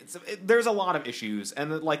then there's a lot of issues,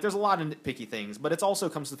 and like there's a lot of nitpicky things, but it also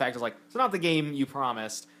comes to the fact of like it's not the game you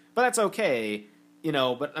promised, but that's okay,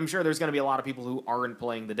 But I'm sure there's going to be a lot of people who aren't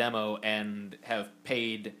playing the demo and have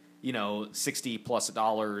paid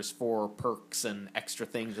 $60+ for perks and extra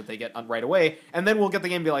things that they get right away, and then we'll get the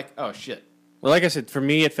game and be like, oh shit. Well, like I said, for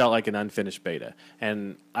me, it felt like an unfinished beta.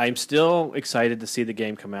 And I'm still excited to see the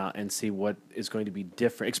game come out and see what is going to be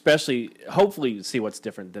different, especially, hopefully, see what's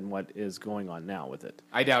different than what is going on now with it.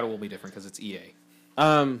 I doubt it will be different because it's EA.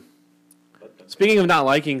 Speaking of not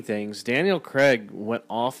liking things, Daniel Craig went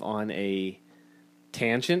off on a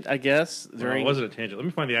tangent, I guess. It wasn't a tangent. Let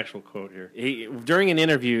me find the actual quote here. During an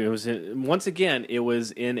interview, once again it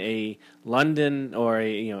was in a London or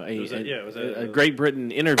a Great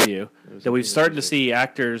Britain interview that we've started to see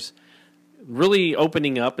actors really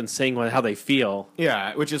opening up and saying how they feel.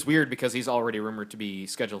 Yeah, which is weird because he's already rumored to be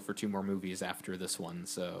scheduled for 2 more movies after this one.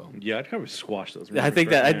 So yeah, I'd kind of squash those. I think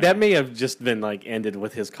that may have just been ended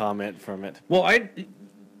with his comment from it. Well,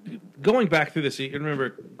 going back through this, you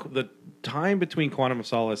remember the time between Quantum of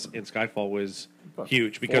Solace and Skyfall was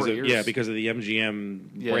huge because of the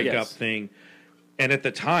MGM breakup thing. And at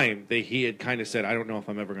the time, he had kind of said, "I don't know if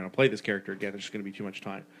I'm ever going to play this character again. It's just going to be too much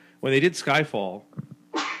time." When they did Skyfall,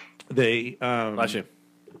 the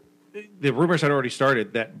rumors had already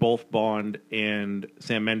started that both Bond and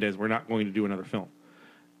Sam Mendes were not going to do another film.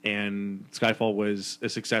 And Skyfall was a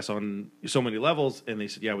success on so many levels, and they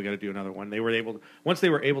said, "Yeah, we got to do another one." Once they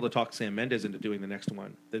were able to talk Sam Mendes into doing the next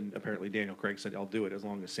one, then apparently Daniel Craig said, "I'll do it as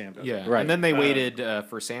long as Sam does." Yeah, it. Right. And then they waited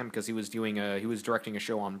for Sam because he was directing a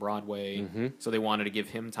show on Broadway, so they wanted to give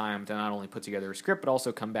him time to not only put together a script but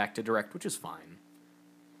also come back to direct, which is fine.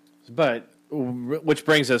 But which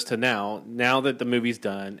brings us to now that the movie's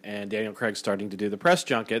done and Daniel Craig's starting to do the press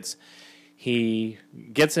junkets. He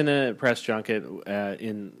gets in a press junket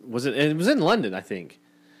it was in London, I think.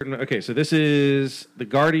 Okay, so this is The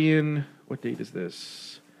Guardian. What date is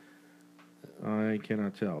this? I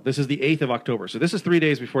cannot tell. This is the 8th of October. So this is 3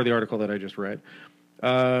 days before the article that I just read.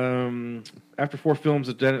 After 4 films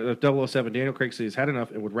of 007, Daniel Craig says he's had enough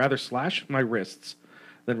and would rather slash my wrists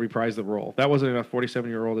than reprise the role. If that wasn't enough,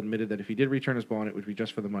 47-year-old admitted that if he did return as Bond, it would be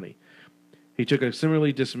just for the money. He took a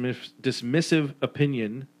similarly dismissive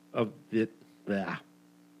opinion of it. Let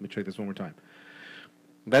me check this one more time.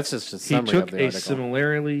 That's just a summary of the article. He took a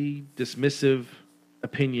similarly dismissive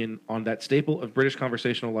opinion on that staple of British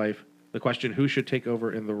conversational life, the question, who should take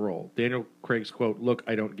over in the role? Daniel Craig's quote, "Look,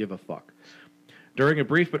 I don't give a fuck." During a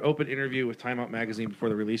brief but open interview with Time Out magazine before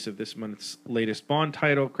the release of this month's latest Bond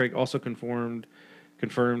title, Craig also confirmed.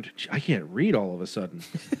 I can't read all of a sudden.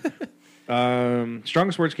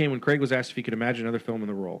 Strongest words came when Craig was asked if he could imagine another film in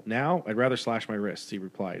the role. "Now, I'd rather slash my wrists," he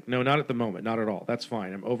replied. "No, not at the moment. Not at all. That's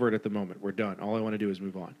fine. I'm over it at the moment. We're done. All I want to do is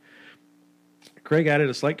move on." Craig added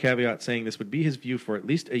a slight caveat saying this would be his view for at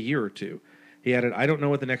least a year or two. He added, "I don't know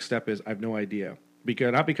what the next step is. I have no idea.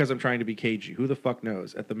 Not because I'm trying to be cagey. Who the fuck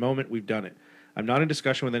knows? At the moment, we've done it. I'm not in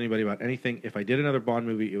discussion with anybody about anything. If I did another Bond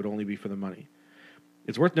movie, it would only be for the money."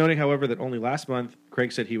 It's worth noting, however, that only last month,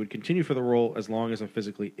 Craig said he would continue for the role as long as I'm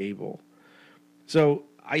physically able. So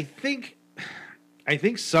I think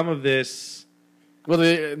some of this. Well,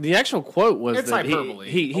 the actual quote was It's that hyperbole.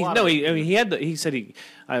 he said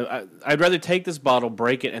I'd rather take this bottle,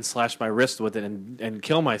 break it, and slash my wrist with it and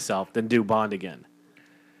kill myself than do Bond again.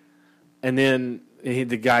 And then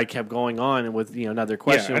the guy kept going on with another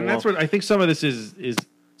question. Yeah, and that's what I think. Some of this is.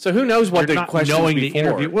 So who knows what the not question knowing before. the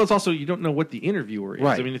interview. Well, it's also you don't know what the interviewer is.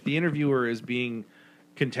 Right. I mean, if the interviewer is being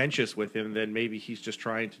contentious with him, then maybe he's just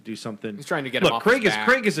trying to do something. He's trying to get him off Craig his is back.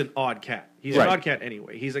 Craig is an odd cat. He's Right. an odd cat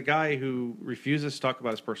anyway. He's a guy who refuses to talk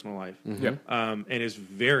about his personal life, and is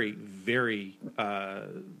very, very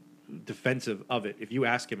defensive of it. If you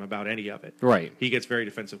ask him about any of it, Right. he gets very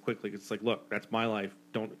defensive quickly. It's like, look, that's my life.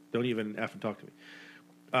 Don't even f and talk to me.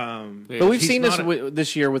 But we've seen this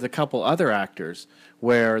this year with a couple other actors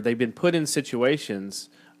where they've been put in situations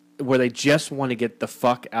where they just want to get the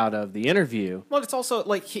fuck out of the interview. Well, it's also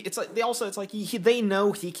they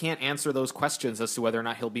know he can't answer those questions as to whether or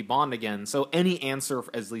not he'll be Bond again. So any answer,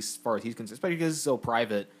 at least as far as he's concerned, especially because it's so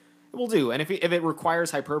private, it will do. And if it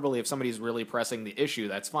requires hyperbole, if somebody's really pressing the issue,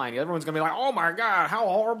 that's fine. Everyone's gonna be like, "Oh my god, how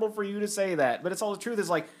horrible for you to say that!" But it's all the truth is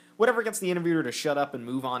like. Whatever gets the interviewer to shut up and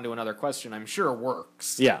move on to another question, I'm sure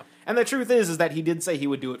works. Yeah. And the truth is that he did say he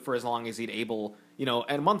would do it for as long as he'd able,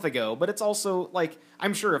 a month ago. But it's also, like,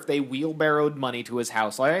 I'm sure if they wheelbarrowed money to his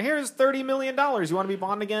house, like, here's $30 million, you want to be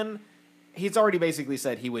Bond again? He's already basically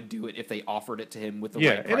said he would do it if they offered it to him with the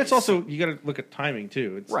right price. And it's also, you got to look at timing,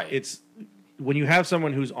 too. It's when you have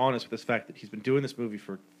someone who's honest with this fact that he's been doing this movie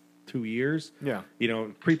for 2 years,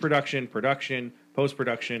 pre-production, production,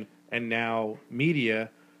 post-production, and now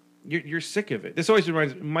media, you're sick of it. This always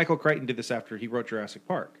reminds me, Michael Crichton did this after he wrote Jurassic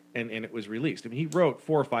Park, and it was released. I mean, he wrote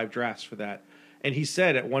 4 or 5 drafts for that, And he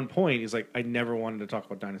said at one point, he's like, I never wanted to talk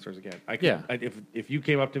about dinosaurs again. If you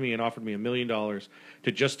came up to me and offered me $1 million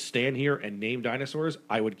to just stand here and name dinosaurs,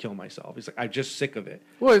 I would kill myself. He's like, I'm just sick of it.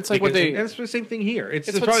 Well, it's like Because- what they. and it's the same thing here. It's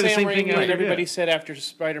It's what probably the Sam same thing. Raimi and everybody yeah. said after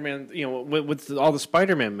Spider-Man, with all the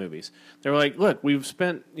Spider-Man movies. They were like, look, we've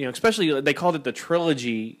spent, especially they called it the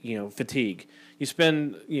trilogy, fatigue. You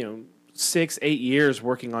spend, 6-8 years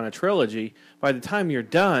working on a trilogy. By the time you're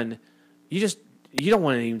done, you don't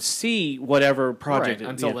want to even see whatever project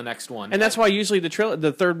until the next one. And that's why usually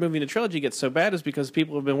the third movie in the trilogy gets so bad is because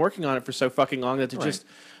people have been working on it for so fucking long that they're just,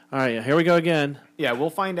 all right, here we go again. Yeah, we'll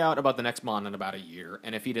find out about the next Bond in about a year,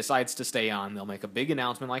 and if he decides to stay on, they'll make a big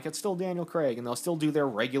announcement like it's still Daniel Craig, and they'll still do their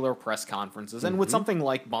regular press conferences. And with something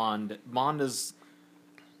like Bond is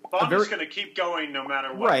Bond is going to keep going no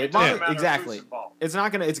matter what. right. It doesn't Bond, matter exactly. who's involved.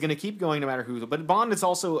 It's going to keep going no matter who. But Bond is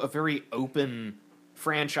also a very open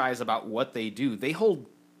franchise about what they do. They hold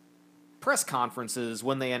press conferences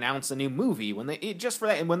when they announce a new movie. When they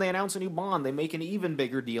announce a new Bond, they make an even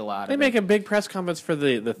bigger deal out of it. They make a big press conference for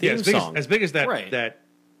the theme song. As big as that Right. that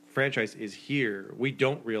franchise is here, we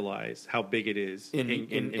don't realize how big it is In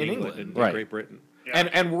England England. and Right. Great Britain. Yeah.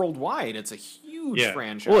 and worldwide, it's a huge Yeah.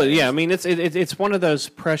 franchise. Well, yeah, I mean it's one of those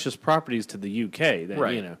precious properties to the UK that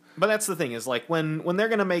Right. But that's the thing is like when they're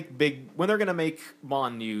gonna make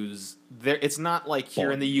Bond news, it's not like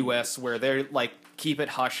here in the US where they're like keep it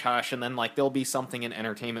hush hush and then like there'll be something in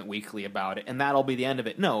Entertainment Weekly about it and that'll be the end of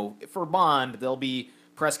it. No, for Bond there'll be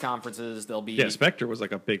press conferences. There'll be Spectre was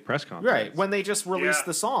like a big press conference. right when they just released Yeah.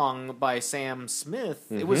 the song by Sam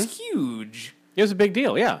Smith. It was huge. It was a big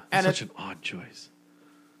deal, yeah. And Such an odd choice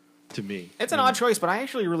to me. it's an odd choice, but I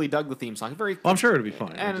actually really dug the theme song. Very Well, I'm sure it'd be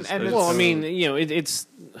fun. And- It's and just- Well, I mean, it's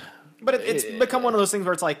But it's become one of those things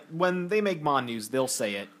where it's like when they make Bond news, they'll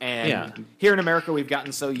say it. And Yeah. here in America, we've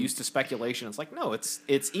gotten so used to speculation. It's like, no, it's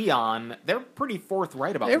Eon. They're pretty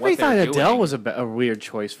forthright about everybody what they're thought doing. Adele was a weird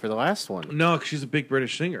choice for the last one. no, 'cause she's a big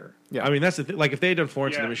British singer. Yeah. I mean that's the thing. Like if they had done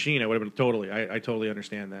Florence and Yeah. the Machine, I would have been totally. I totally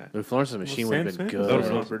understand that. The Florence and the Machine would Sam have been Smith is good.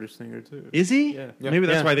 also a British singer too. Is he? Yeah. Maybe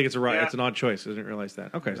that's Yeah. why I think it's Yeah. it's an odd choice. I didn't realize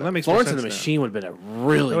that. Okay, so that makes Florence more and sense the now. Machine would have been a That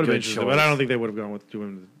really would have been good interesting, choice. but I don't think they would have gone with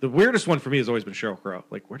doing the weirdest one for me has always been Sheryl Crow.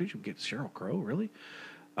 Like, where did you get Sheryl Crow? Really?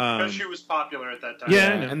 Because she was popular at that time. Yeah,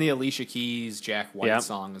 Yeah, I know. and the Alicia Keys, Jack White Yep.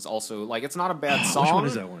 song is also like it's not a bad Which song. one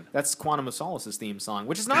is that one? That's Quantum of Solace's theme song,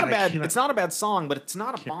 which is not God, a I bad. cannot- It's not a bad song, but it's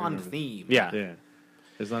not a Bond remember. theme. Yeah. Yeah,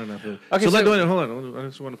 there's not enough. Okay, so so- hold on. I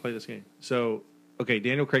just want to play this game. So, okay,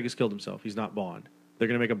 Daniel Craig has killed himself. He's not Bond. They're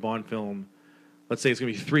going to make a Bond film. Let's say it's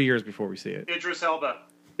going to be 3 years before we see it. Idris Elba.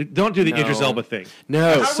 Don't do the No. Idris Elba thing.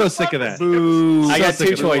 No. I'm so sick of that. Boo. I So got sick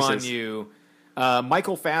two of it. Boo choices. on you.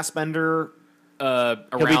 Michael Fassbender around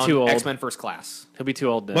be too old. X-Men First Class. He'll be too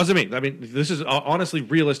old then. What does it mean? I mean, this is honestly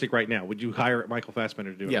realistic right now. Would you hire Michael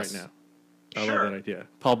Fassbender to do it Yes. right now? I Sure. love that idea.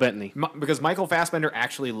 Paul Bettany. Because Michael Fassbender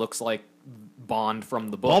actually looks like Bond from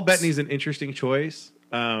the books. Paul Bettany's an interesting choice.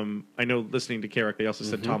 I know listening to Carrick, they also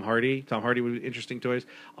said Tom Hardy. Tom Hardy would be an interesting choice.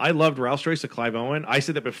 I loved Ralph's choice of Clive Owen. I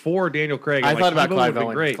said that before Daniel Craig. I I'm thought about Clive would be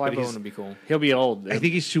Owen. great, Clive but Owen he's- would be cool. He'll be old. I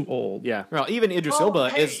think he's too old. Yeah. Well, even Idris Well, Elba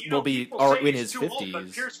hey, will be people say in he's his too old, but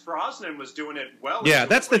 50s. Pierce Brosnan was doing it well. Yeah, into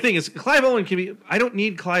that's it. the thing is Clive Owen can be. I don't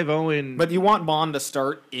need Clive Owen. But you want Bond to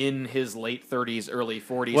start in his late 30s, early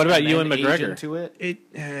 40s. What about and Ewan then age McGregor? into it I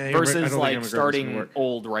don't versus think like Ewan McGregor's starting gonna work.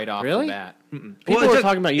 old right off Really? the bat. People Well, were it-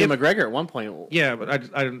 talking about Ewan if- McGregor at one point. Yeah, but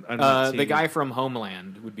I'm not The seeing- guy from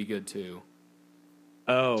Homeland would be good too.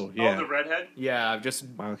 Oh yeah. Oh, the redhead. Yeah, just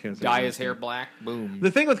Wow, I can't say dye his his hair name. black. Boom.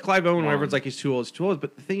 The thing with Clive Owen, when Blonde. everyone's like he's too old, it's too old.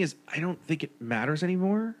 But the thing is, I don't think it matters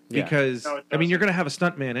anymore Yeah. because No, it I mean you're doesn't. going to have a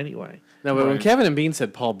stuntman anyway. No, but when Right. Kevin and Bean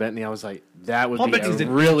said Paul Bettany, I was like, that would Paul be Bettany's a an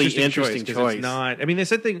really interesting 'cause choice. It's not. I mean, they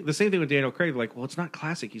said the same thing with Daniel Craig. Like, well, it's not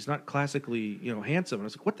classic. He's not classically, handsome. And I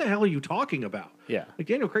was like, what the hell are you talking about? Yeah. Like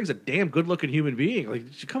Daniel Craig's a damn good-looking human being. Like,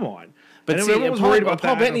 come on. But And see, everyone was Paul, worried about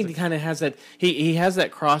Paul that. I was Bettany like, kind of has that. He has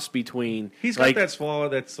that cross between. he's got like, that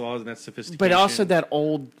flaws and that sophistication. but also that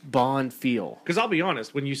old Bond feel. Because I'll be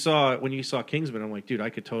honest, when you saw Kingsman, I'm like, dude, I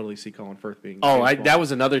could totally see Colin Firth being. Oh, James Bond. that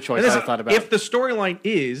was another choice And this- I thought about. If the storyline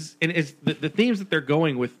is, and it's the themes that they're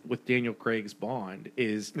going with Daniel Craig's Bond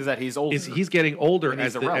is that he's older. he's getting older And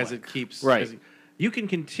he's as a as relic. it keeps Right. you can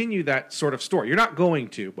continue that sort of story. You're not going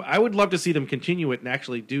to, but I would love to see them continue it and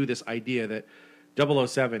actually do this idea that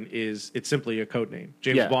 007 it's simply a code name.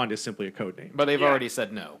 James Yeah. Bond is simply a code name. but they've Yeah. already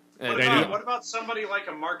said no. What I about, know. what about somebody like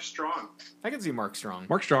a Mark Strong? I can see Mark Strong.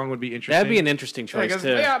 Mark Strong would be interesting. That'd be an interesting Yeah, choice 'cause- too.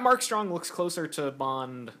 yeah, Mark Strong looks closer to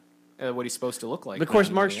Bond, what he's supposed to look like. Of course,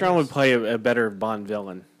 than Mark he Strong is. would play a better Bond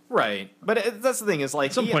villain. Right, but that's the thing is like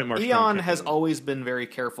At some point, Mark Strong Eon can't has do it. always been very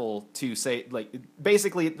careful to say like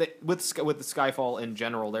basically with the Skyfall in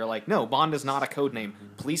general, they're like, no, Bond is not a code name.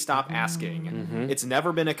 Please stop asking. It's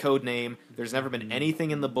never been a code name. There's never been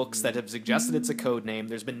anything in the books that have suggested it's a code name.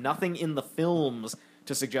 There's been nothing in the films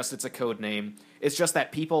to suggest it's a code name. It's just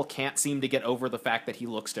that people can't seem to get over the fact that he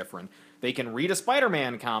looks different. They can read a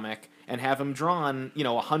Spider-Man comic and have him drawn,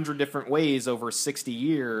 100 different ways over 60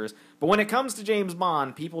 years. But when it comes to James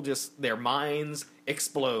Bond, people just, their minds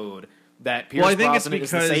explode. That Pierce I think it's Brosnan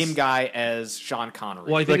is the because- same guy as Sean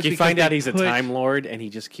Connery. Well, I think Like it's you because find out they he's a put- Time Lord, and he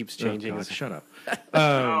just keeps Oh, changing. God, his... shut up.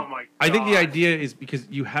 Oh my god! I think the idea is because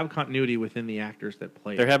you have continuity within the actors that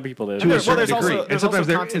play. There it. have people that To a well, certain there's degree. also, And there's sometimes also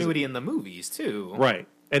there continuity in the movies, too. Right.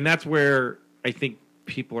 And that's where I think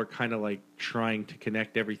people are kind of like trying to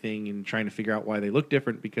connect everything and trying to figure out why they look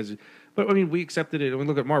different because, but I mean, we accepted it. When we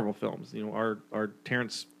look at Marvel films, our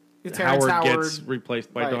Terrence Terrence Howard Howard, gets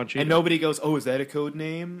replaced by right. Don Cheadle. And nobody goes, oh, is that a code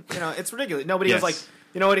name? It's ridiculous. Nobody Yes. is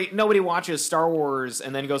like, nobody watches Star Wars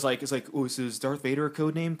and then goes like, it's like, oh, so is Darth Vader a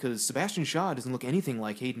code name? Because Sebastian Shaw doesn't look anything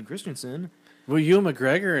like Hayden Christensen. Well, Ewan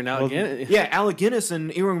McGregor and now again. Yeah, Alec Guinness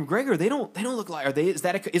and Ewan McGregor, they don't look like.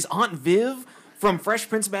 Is Aunt Viv from Fresh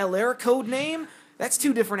Prince of Bel-Air a code name? That's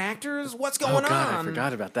two different actors. What's Oh going God, on? I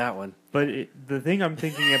forgot about that one. But the thing I'm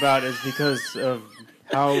thinking about is because of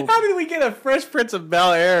how. How did we get a Fresh Prince of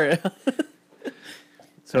Bel Air?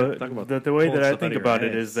 So Talk about the way pulling that I stuff out think of your about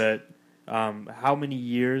it heads. is that how many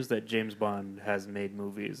years that James Bond has made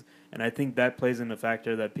movies, and I think that plays in the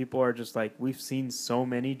factor that people are just like, we've seen so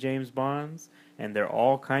many James Bonds, and they're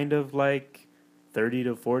all kind of like 30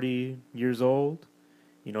 to 40 years old.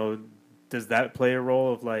 Does that play a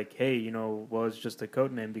role of like, hey, well, it's just a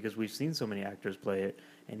code name because we've seen so many actors play it,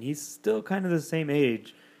 and he's still kind of the same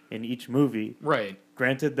age in each movie. Right.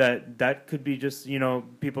 Granted that could be just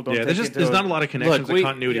people don't. Yeah, take there's not a lot of connections Look, and we-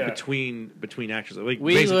 continuity yeah. between actors. Like,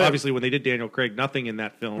 We basically, look- obviously, when they did Daniel Craig, nothing in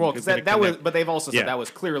that film. Well, is because gonna that was, connect- but they've also said Yeah. that was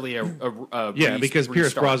clearly a yeah, because Pierce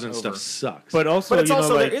restart Brosnan over. stuff sucks. But also, But it's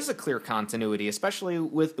also like, there is a clear continuity, especially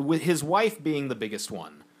with his wife being the biggest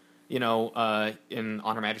one. In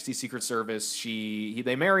On Her Majesty's Secret Service,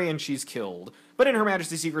 they marry and she's killed. But in Her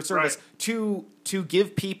Majesty's Secret Service, to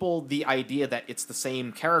give people the idea that it's the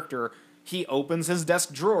same character, he opens his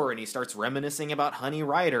desk drawer and he starts reminiscing about Honey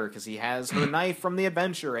Rider because he has her knife from the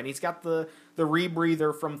adventure and he's got the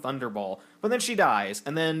rebreather from Thunderball. But then she dies,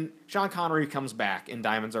 and then Sean Connery comes back in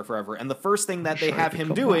Diamonds Are Forever, and the first thing that they have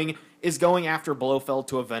him doing is going after Blofeld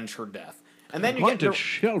to avenge her death. And then you get Haunted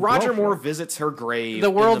Shell Roger Blofeld. Moore visits her grave. The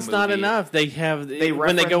in world's the not movie. enough. They have when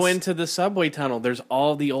they go reference- into the subway tunnel. There's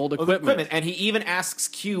all the old Of the equipment. and he even asks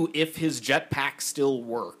Q if his jetpack still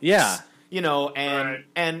works. Yeah. Right.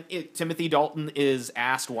 Timothy Dalton is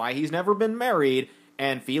asked why he's never been married,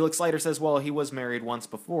 and Felix Leiter says, "Well, he was married once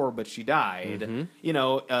before, but she died."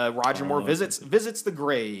 Roger Moore visits the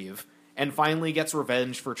grave and finally gets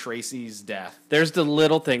revenge for Tracy's death. There's the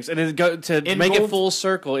little things, and to In make Gold- it full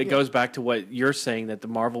circle, it goes back to what you're saying that the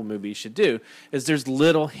Marvel movies should do. Is there's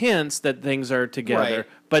little hints that things are together, Right.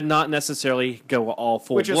 but not necessarily go all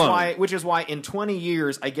full Which is blown. why in 20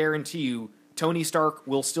 years, I guarantee you, Tony Stark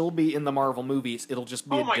will still be in the Marvel movies. It'll just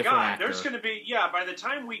be Oh a my different god, actor. there's going to be, by the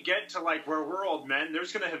time we get to like where we're old men,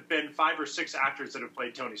 there's going to have been 5 or 6 actors that have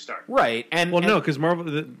played Tony Stark. Right, and well, no, because Marvel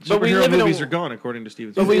the But we superhero live in a- movies are gone, according to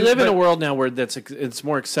Steven. But we Spielberg. live in a world now where it's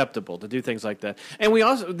more acceptable to do things like that. And we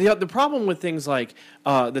also the problem with things like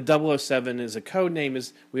the 007 is a code name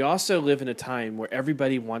is we also live in a time where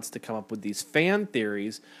everybody wants to come up with these fan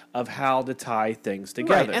theories of how to tie things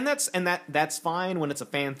together. Right, and that's fine when it's a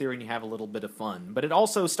fan theory and you have a little bit of fun. But it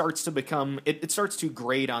also starts to become it starts to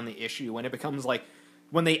grade on the issue when it becomes like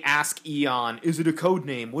when they ask Eon, is it a code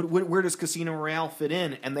name? Where does Casino Royale fit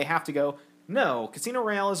in? And they have to go, no, Casino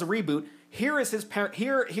Royale is a reboot. Here is his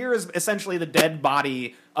here is essentially the dead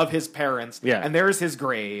body of his parents, Yeah. and there's his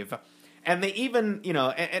grave. And they even,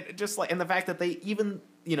 and just like, and the fact that they even,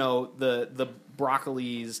 the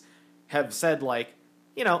Broccolis have said like,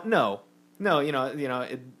 no,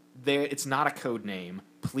 it's not a code name.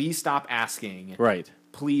 Please stop asking. right.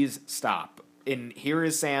 Please stop. And here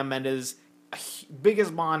is Sam Mendes,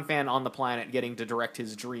 biggest Bond fan on the planet, getting to direct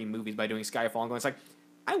his dream movies by doing Skyfall and going, it's like,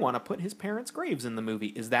 I want to put his parents' graves in the movie.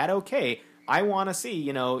 Is that okay? I want to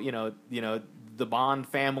see, the Bond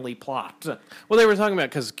family plot. Well, they were talking about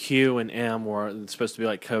because Q and M were supposed to be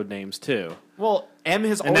like code names too, Well, M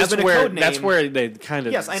has and always that's been where a code name. that's where they kind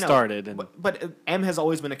of Yes, I know. started. And But M has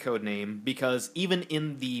always been a code name because even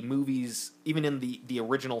in the movies, even in the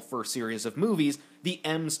original first series of movies, the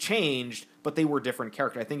M's changed, but they were different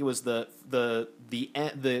characters. I think it was the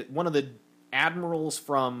one of the admirals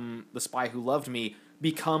from The Spy Who Loved Me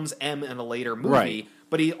becomes M in a later movie. Right.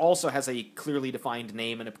 But he also has a clearly defined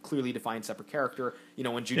name and a clearly defined separate character. You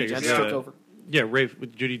know, when Judi Dench took over. Yeah,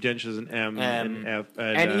 with Judi Dench is an M and F,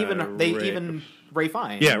 and even Ray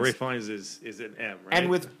Fiennes. Yeah, Ray Fiennes is an M, right? And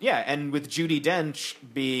with Judi Dench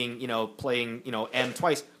being, you know, playing, you know, M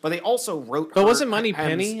twice, but they also wrote. But her wasn't Money M's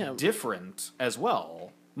Penny different as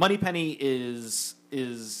well? Moneypenny is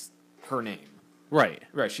her name, Right.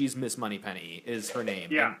 right? She's Miss Moneypenny is her name.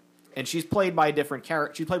 Yeah. And she's played by different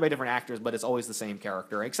She's played by different actors, but it's always the same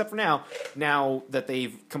character, except for now. Now that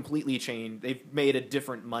they've completely changed, they've made a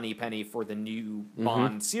different Moneypenny for the new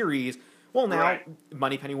Bond series. Well, now Right.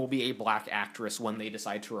 Moneypenny will be a black actress when they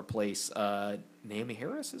decide to replace Naomi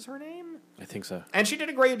Harris is her name, I think so. and she did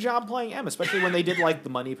a great job playing M, especially when they did like the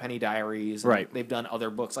Moneypenny Diaries. And Right. they've done other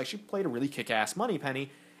books. Like she played a really kick-ass Moneypenny,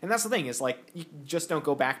 and that's the thing is like you just don't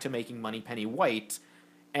go back to making Moneypenny white,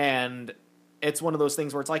 and it's one of those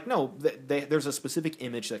things where it's like no, there's a specific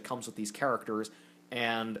image that comes with these characters,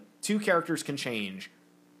 and two characters can change.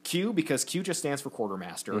 Q, because Q just stands for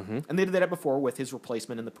quartermaster, and they did that before with his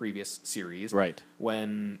replacement in the previous series, Right.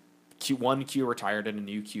 When Q retired and a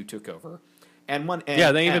new Q took over, and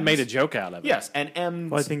Yeah, they even M's, made a joke out of it. Yes, and M.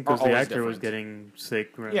 Well, I think because the actor was getting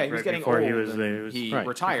sick. Yeah, he was getting before old. he was, and he right,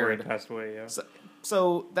 retired. Before he passed away. Yeah.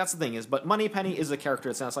 So that's the thing is, but Moneypenny is a character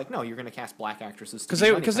that sounds like no, you're going to cast black actresses Because be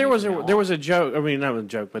there Moneypenny was from now there on. was a joke. I mean, not a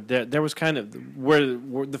joke, but there was kind of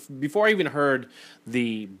before I even heard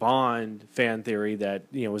the Bond fan theory that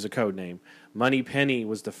was a code name. Moneypenny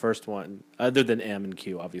was the first one, other than M and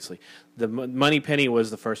Q, obviously. The Moneypenny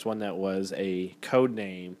was the first one that was a code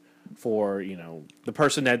name for the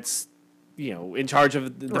person that's in charge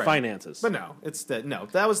of the Right. finances. But no,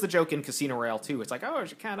 that was the joke in Casino Royale too. It's like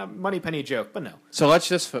it's a kind of Moneypenny joke, but no. So let's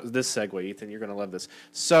just this segue, Ethan. You're going to love this.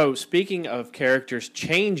 So speaking of characters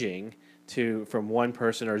changing from one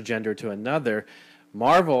person or gender to another,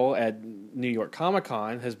 Marvel at New York Comic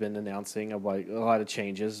Con has been announcing a lot of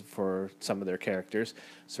changes for some of their characters.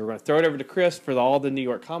 So we're going to throw it over to Chris for all the New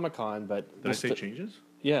York Comic Con. But Did I say changes?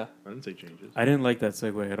 Yeah, I didn't say changes. I didn't like that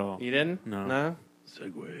segue at all. you didn't? No.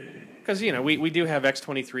 Segue. Because we do have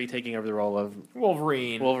X-23 taking over the role of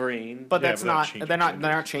Wolverine. But Yeah, that's but that not. changes They're not. genders.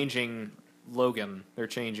 They're not changing Logan. They're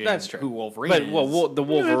changing. That's true. Who Wolverine But is. the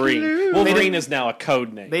Wolverine. Wolverine is now a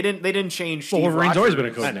code name. They didn't change. Steve Wolverine's always been a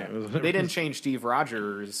Rogers. code I name. They didn't change Steve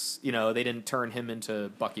Rogers. They didn't turn him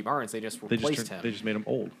into Bucky Barnes. They just replaced him. They just made him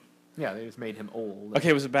old. Yeah, they just made him old. Okay,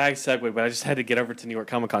 it was a bad segue, but I just had to get over to New York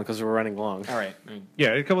Comic Con because we're running long. All right.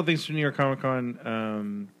 Yeah, a couple of things from New York Comic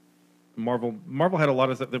Con. Marvel had a lot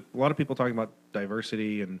of stuff. A lot of people talking about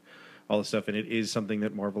diversity and all this stuff, and it is something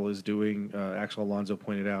that Marvel is doing. Axel Alonso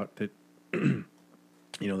pointed out that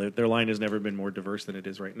their line has never been more diverse than it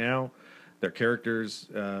is right now. Their characters,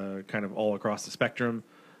 kind of all across the spectrum,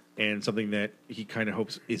 and something that he kind of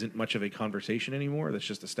hopes isn't much of a conversation anymore. That's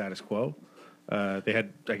just a status quo. They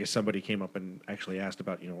had, I guess, somebody came up and actually asked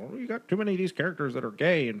about, you got too many of these characters that are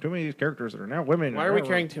gay and too many of these characters that are now women. Why are we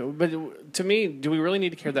caring too? But to me, do we really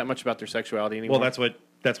need to care that much about their sexuality anymore? Well,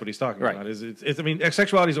 that's what he's talking Right. about. I mean,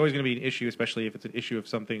 sexuality is always going to be an issue, especially if it's an issue of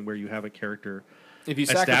something where you have a character If you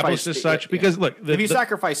established sacrifice as such. yeah. Because look, if you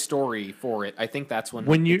sacrifice story for it, I think that's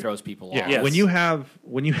when you it throws people yeah, off. Yes. when you have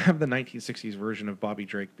the 1960s version of Bobby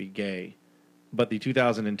Drake be gay, but the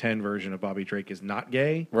 2010 version of Bobby Drake is not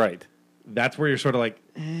gay, right. that's where you're sort of like,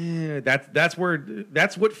 that's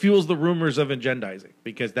what fuels the rumors of agendizing,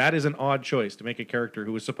 because that is an odd choice to make a character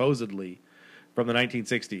who is supposedly from the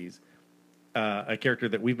 1960s, a character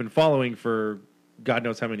that we've been following for God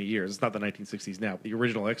knows how many years. It's not the 1960s now. The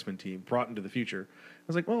original X-Men team brought into the future. I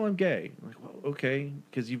was like, well, I'm gay. I'm like, well, okay,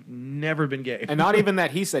 because you've never been gay. And not even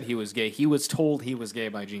that he said he was gay. He was told he was gay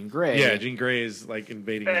by Jean Grey. Yeah, Jean Grey is like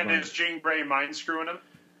invading his And mind. is Jean Grey mind screwing him?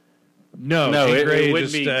 No, No, Jean it Grey would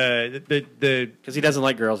just be- the Because he doesn't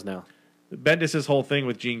like girls now. Bendis' whole thing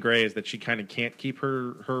with Jean Grey is that she kind of can't keep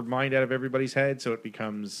her mind out of everybody's head, so it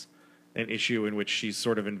becomes an issue in which she's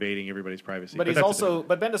sort of invading everybody's privacy. But that's the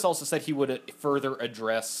but Bendis also said he would further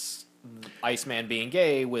address Iceman being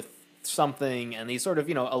gay with something, and he sort of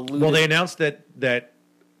alluded. well, they announced that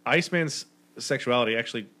Iceman's sexuality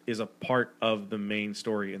actually is a part of the main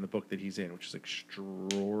story in the book that he's in, which is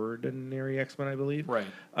Extraordinary X-Men, I believe. right.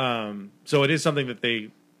 So it is something that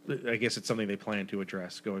I guess it's something they plan to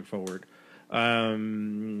address going forward. A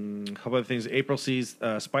couple other things. April sees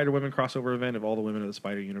Spider-Women crossover event of all the women of the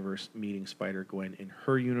Spider Universe meeting Spider-Gwen in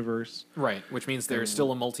her universe. Right, which means there's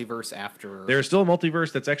still a multiverse after. There's still a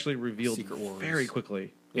multiverse that's actually revealed Secret Wars. very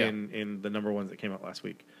quickly Yeah. in the number ones that came out last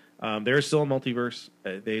week. There is still a multiverse.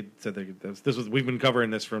 They said we've been covering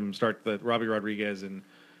this from start. That Robbie Rodriguez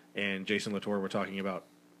and Jason Latour were talking about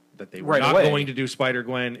that they were Right not away. going to do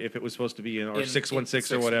Spider-Gwen if it was supposed to be or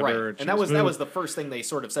 616 or whatever. Right. she And that was moved. the first thing they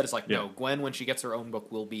sort of said. It's like, Yeah. no, Gwen, when she gets her own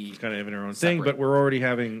book, will be kind of having her own thing, separate. but we're already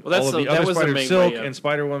having Well, that's all of the- the that other was the Spider main Silk way of- and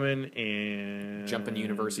Spider-Woman and Jumping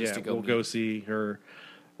universes yeah, to go we'll meet. go see her.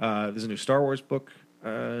 There's a new Star Wars book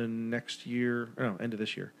next year. No, end of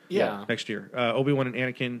this year. Yeah. Next year. Obi-Wan and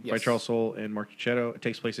Anakin by Yes. Charles Soule and Mark Cicchetto. It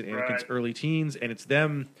takes place in Anakin's Right. early teens, and it's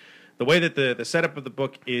them. The way that the setup of the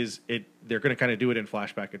book is, they're going to kind of do it in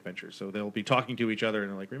flashback adventures. So they'll be talking to each other and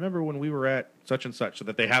they're like, remember when we were at such and such, so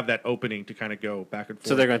that they have that opening to kind of go back and forth.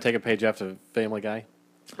 So they're going to take a page after Family Guy.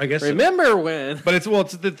 I guess so. Remember when? But it's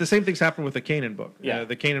the same things happen with the Kanan book. Yeah.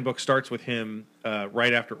 The Kanan book starts with him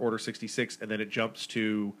right after Order 66, and then it jumps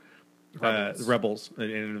to the Rebels in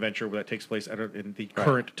an adventure that takes place in the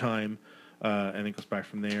current time, and then goes back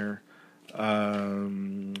from there.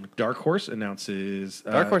 Dark Horse announces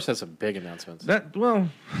Dark Horse has some big announcements.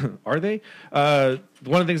 are they? One of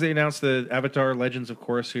the things they announced, the Avatar Legends of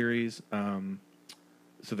Korra series.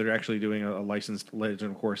 So they're actually doing a licensed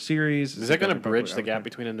Legend of Korra series. Is that going to bridge the gap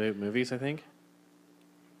between the new movies, I think?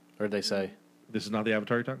 Or did they say? This is not the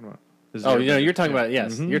Avatar you're talking about. This is Oh, Airbender. you're talking about,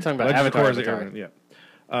 yes. Mhm. You're talking about Legends of Avatar. Korra is the Avatar. Airbender,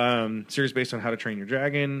 yeah. Series based on How to Train Your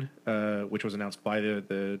Dragon, which was announced by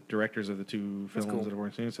the directors of the two films cool. that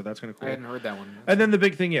weren't seen. So that's kind of I cool. hadn't heard that one. And then the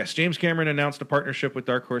big thing, yes, James Cameron announced a partnership with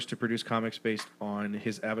Dark Horse to produce comics based on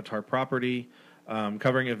his Avatar property,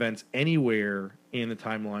 covering events anywhere in the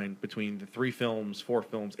timeline between the 3 films, 4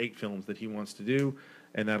 films, 8 films that he wants to do,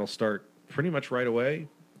 and that'll start pretty much right away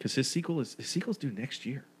because his sequel's due next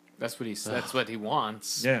year. That's what he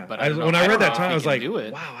wants. Yeah, but when I don't read know that if time, he I was can like, do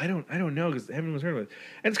it. "Wow, I don't know," because everyone's heard of it.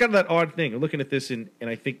 And it's kind of that odd thing. Looking at this, and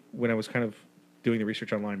I think when I was kind of doing the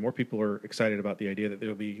research online, more people are excited about the idea that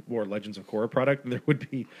there'll be more Legends of Korra product than there would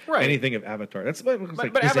be Right. anything of Avatar. That's like, But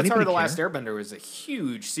does Avatar: anybody The Last care? Airbender is a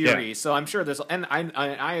huge series, Yeah. so I'm sure there's. And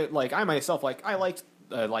I myself I liked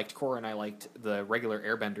Korra and I liked the regular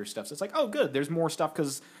Airbender stuff. So it's like, oh, good. There's more stuff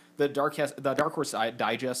because the Dark Horse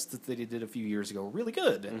Digest that they did a few years ago were really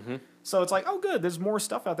good. Mm-hmm. So it's like, oh, good. There's more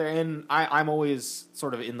stuff out there, and I'm always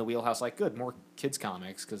sort of in the wheelhouse. Like, good, more kids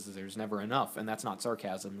comics because there's never enough, and that's not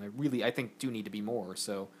sarcasm. There really, I think, do need to be more.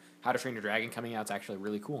 So, How to Train Your Dragon coming out is actually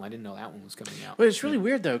really cool. I didn't know that one was coming out. But it's really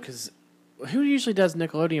weird, though, because who usually does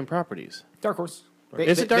Nickelodeon properties? Dark Horse.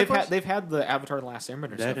 Is it Dark Horse? They've had the Avatar: The Last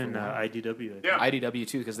Airbender That stuff. and for a while. IDW. I think. Yeah. IDW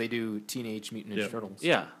too, because they do Teenage Mutant Ninja Yeah. Turtles.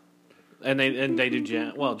 Yeah. And they do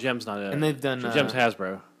Gem. Well, Gem's not a. And they've done, Gem's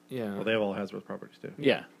Hasbro. Yeah. Well, they have all Hasbro properties too.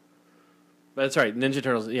 Yeah. But that's right. Ninja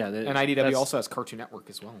Turtles. Yeah. And IDW also has Cartoon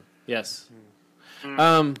Network as well. Yes.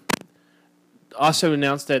 Also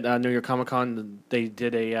announced at New York Comic Con, they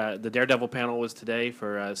did the Daredevil panel was today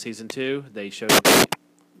for season 2. They showed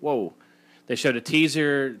They showed a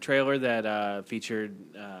teaser trailer that featured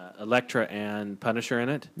Elektra and Punisher in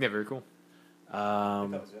it. Yeah, very cool.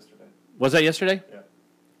 Was that yesterday?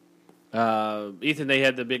 Yeah. Ethan, they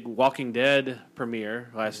had the big Walking Dead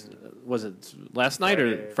premiere was it last night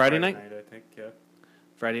or Friday night? I think, yeah.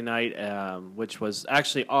 Friday night, which was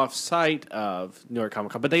actually off-site of New York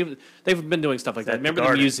Comic Con. But they've been doing stuff like that. At the Remember the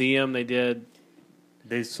Garden. museum they did,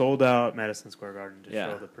 They sold out Madison Square Garden to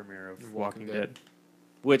Yeah. show the premiere of Walking Walking Dead. Dead.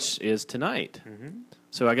 which is tonight. Mm-hmm.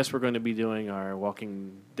 So I guess we're going to be doing our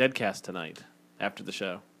Walking Dead cast tonight after the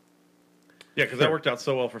show. Yeah, because that worked out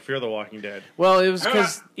so well for Fear the Walking Dead. Well, it was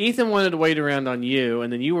because Ethan wanted to wait around on you,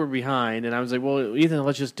 and then you were behind, and I was like, well, Ethan,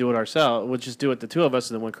 let's just do it ourselves. We'll just do it the two of us,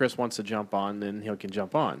 and then when Chris wants to jump on, then he can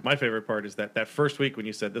jump on. My favorite part is that first week when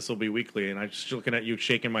you said this will be weekly, and I'm just looking at you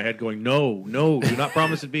shaking my head going, no, do not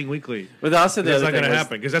promise it being weekly. But also the That's other not going thing to was-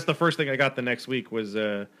 happen, because that's the first thing I got the next week was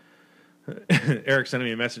Eric sending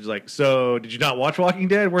me a message like, so did you not watch Walking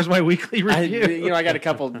Dead? Where's my weekly review? I got a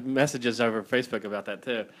couple messages over Facebook about that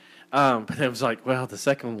too. But it was like, well, the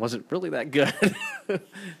second one wasn't really that good.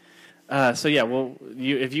 So yeah, well,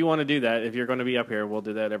 if you want to do that, if you're going to be up here, we'll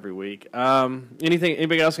do that every week.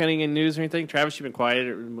 Anybody else got any news or anything? Travis, you've been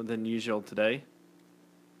quieter than usual today.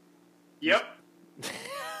 Yep.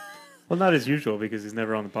 Well, not as usual because he's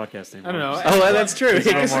never on the podcast anymore. I don't know. Oh, that's true. He's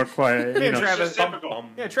a little more quiet. Me You and know. Travis, It's just typical.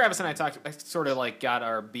 yeah, Travis and I sort of like got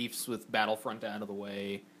our beefs with Battlefront out of the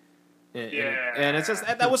way. And it's just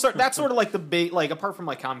that's sort of like the big, like, apart from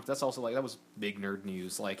like comics, that's also like that was big nerd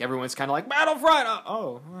news. Like everyone's kind of like Battlefront.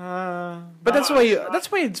 But that's the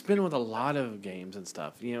way it's been with a lot of games and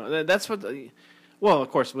stuff. You know, that's what. Well,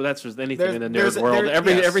 of course, that's just anything in the There's- nerd world.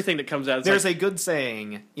 yes. Everything that comes out. It's There's like, a good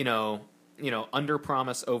saying, under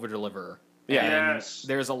promise, over deliver. Yeah. And Yes.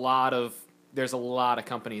 there's a lot of there's a lot of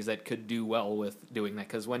companies that could do well with doing that.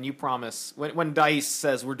 Because when you promise, when DICE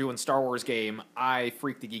says we're doing Star Wars game, I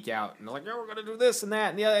freak the geek out. And they're like, "Yeah, we're gonna do this and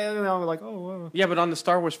that." And yeah, and I'm like, "Oh, Yeah, but on the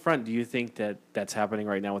Star Wars front, do you think that that's happening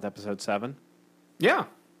right now with Episode 7? yeah,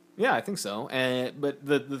 I think so." But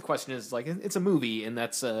the question is like, it's a movie, and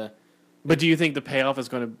that's But do you think the payoff is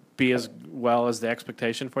going to be as well as the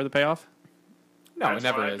expectation for the payoff? no, That's it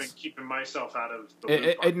never why I've is. been keeping myself out of the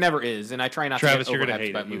loop on It never is, and I try not Travis, to you're get gonna overhyped hate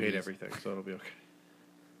about it. You hate movies. everything, so it'll be okay.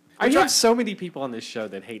 I You try, have so many people on this show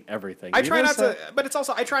that hate everything. I You try know not so- to, but it's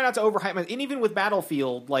also I try not to overhype my. And even with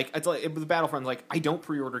Battlefield, like it's like with Battlefront, like I don't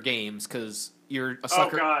pre-order games because you're a Oh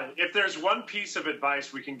sucker. God! If there's one piece of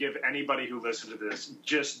advice we can give anybody who listens to this,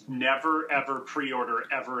 just never ever pre-order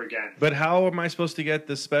ever again. But how am I supposed to get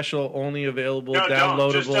the special, only available, No,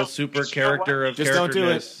 don't. Just downloadable don't. super Just you know what? character of Just don't do it.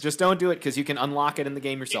 characterness? Just don't do it because you can unlock it in the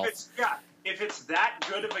game yourself. If it's that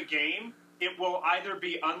good of a game, it will either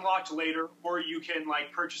be unlocked later or you can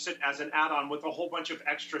like purchase it as an add-on with a whole bunch of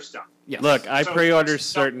extra stuff. Yes. Look, I So- pre-order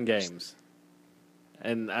so- certain games.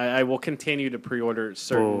 And I will continue to pre-order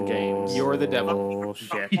certain games. You're the devil.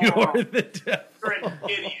 Bullshit. You're the devil. You're an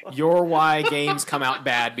idiot. You're why games come out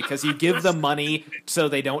bad because you give them money so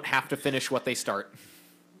they don't have to finish what they start.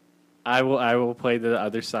 I will play the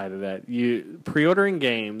other side of that. You pre-ordering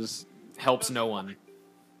games Helps no one.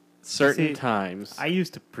 certain See, times. I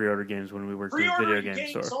used to pre-order games when we worked in a video Pre-ordering game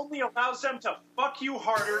games store. only allows them to fuck you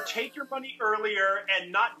harder, take your money earlier,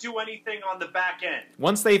 and not do anything on the back end.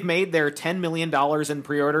 Once they've made their $10 million in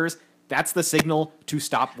pre-orders, that's the signal to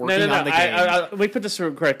stop working on the game. Let me put this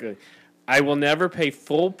correctly. I will never pay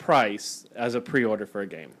full price as a pre-order for a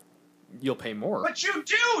game. You'll pay more. But you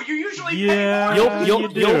do. You usually Yeah. pay more. You'll you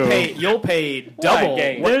do. you'll pay double.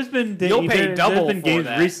 game? There's been You'll pay there's double been for games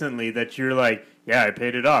that. recently that you're like, yeah, I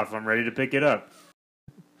paid it off. I'm ready to pick it up.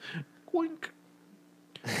 Quink.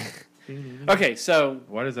 Okay, so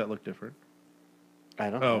Why does that look different? I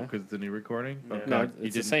don't Oh, know. because the new recording? Yeah. Okay. No, You it's the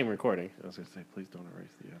didn't- same recording. I was going to say, please don't erase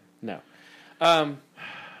the end. No.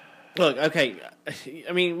 Look, okay.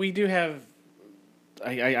 I mean, we do have.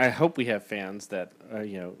 I hope we have fans that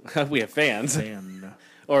we have fans,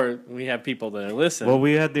 or we have people that listen. Well,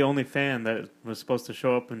 we had the only fan that was supposed to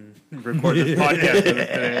show up and record this podcast with us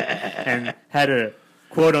today and had a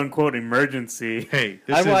quote-unquote emergency. Hey,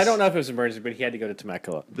 I don't know if it was emergency, but he had to go to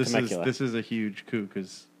Temecula. This is a huge coup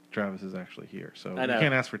because Travis is actually here. So I you know.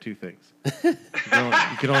 can't ask for two things. You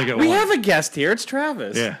can only get We one. have a guest here. It's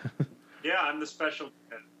Travis. Yeah. Yeah, I'm the special.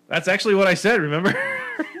 That's actually what I said, remember?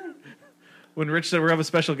 When Rich said we're having a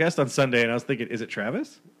special guest on Sunday, and I was thinking, is it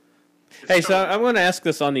Travis? Hey, so I'm going to ask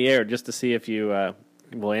this on the air just to see if you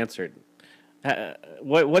will answer it.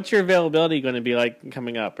 What's your availability going to be like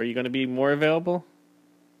coming up? Are you going to be more available?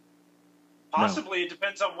 Possibly, it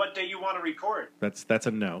depends on what day you want to record. That's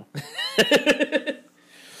a no.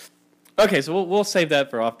 Okay, so we'll save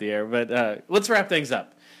that for off the air. But let's wrap things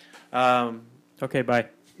up. Okay, bye.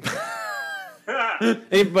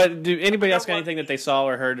 But do anybody else got anything that they saw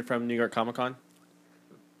or heard from New York Comic Con?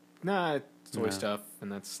 Nah, it's toy No. stuff,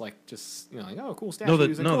 and that's like just like cool No,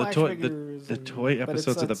 statues and cool the action toy figures the and- toy but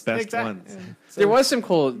episodes are the it's- best exact- ones. yeah. There was some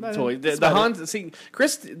cool But toys. that's The about Han. See,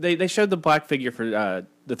 Chris, they showed the black figure for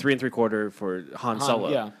the 3 3/4 for Han Solo.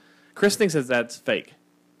 yeah. Chris thinks that that's fake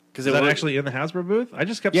because Is that actually in the Hasbro booth? I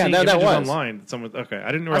just kept Yeah, seeing that images was. online. Someone, okay,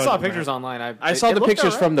 I didn't know. I saw pictures online. I saw it the looked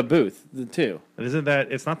pictures alright. from the booth too. Isn't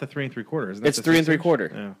that? It's not the 3 3/4. Isn't that It's the 3 6 inch?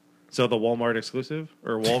 3/4. Yeah. So the Walmart exclusive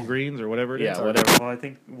or Walgreens or whatever it is. Yeah, Or- whatever. Well, I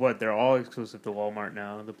think they're all exclusive to Walmart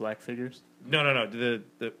now. The black figures. No. The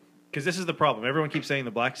because this is the problem. Everyone keeps saying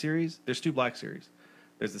the Black Series. There's two Black Series.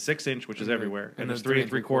 There's the 6 inch, which is everywhere, and and there's the 3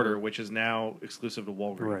 3 3/4, which is now exclusive to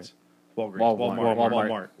Walgreens. Right. Walgreens, Walmart.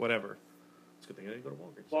 Walmart, whatever. It's a good thing I didn't go to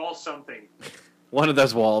Walgreens. Wall something. One of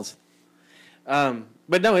those walls.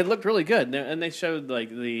 But no, it looked really good, and they showed like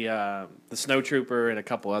the Snow Trooper and a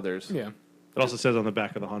couple others. Yeah. It also says on the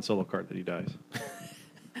back of the Han Solo card that he dies.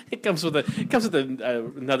 It comes with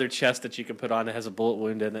another chest that you can put on that has a bullet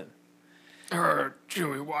wound in it,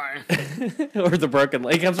 Chewie, why? or the broken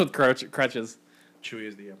leg. It comes with crutches. Chewie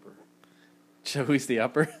is the Emperor. Chewie's the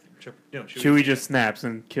upper. Chewie just snaps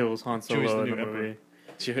and kills Han Chewie's Solo the in the new movie.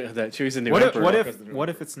 Chewie's the new What if, emperor. what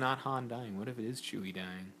if it's not Han dying? What if it is Chewie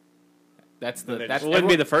dying? That's the Then they that's Well, it wouldn't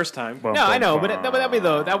be the first time. Bum, no, I bum, know, but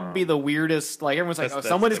bum. that would be the weirdest. Like everyone's like, That's- oh, that's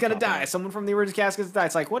someone is the gonna die. compliment. Someone from the original cast is gonna die.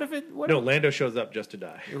 It's like, what if it? What No, if Lando shows up just to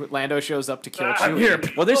die. Lando shows up to kill I'm Chewie? here.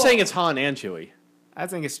 Well, they're saying it's Han and Chewie. I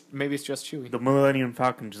think maybe it's just Chewie. The Millennium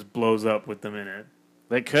Falcon just blows up with them in it.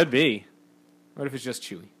 That could be. What if it's just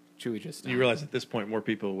Chewie? Chewie just You realize at this point more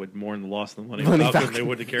people would mourn the loss of the Millennium Millennium Falcon than they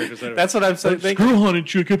would the characters that That's what I'm saying. Screw Han and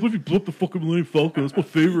Chewie. I can't believe you blew up the fucking Millennium Falcon. That's my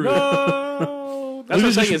favorite. No, that's what I'm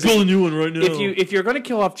They saying. should Is build a new one right now. if you're going to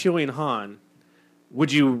kill off Chewie and Han,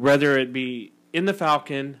 would you rather it be in the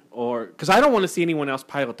Falcon or because I don't want to see anyone else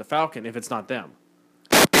pilot the Falcon if it's not them.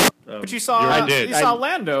 But you saw I did. you saw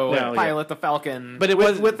Lando Well, pilot the Falcon, But it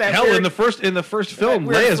was- with that Hell, weird- in the first film,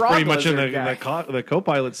 weird Leia's frog pretty much in lizard the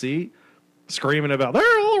co-pilot seat, screaming about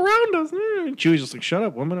they're all around us. And Chewie's just like, "Shut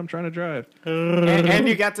up, woman! I'm trying to drive." and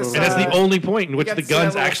you got to see And that's the only point in which got the to see that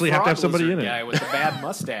guns little actually have to have frog somebody in lizard it. guy with the bad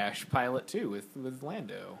mustache pilot too with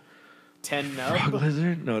Lando. 10 Frog nub.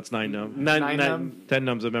 lizard? No, it's 9 Num. Nine nub. 10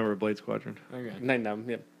 Num's a member of Blade Squadron. Okay. Nine numb.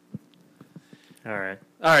 Yep. All right.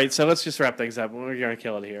 All right, so let's just wrap things up. We're going to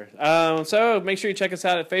kill it here. So make sure you check us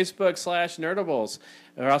out at Facebook/Nerdables.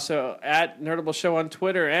 We're also at Nerdable Show on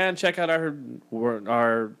Twitter, and check out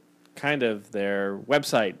our kind of their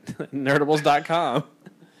website, nerdables.com.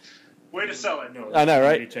 Way to sell it. I know,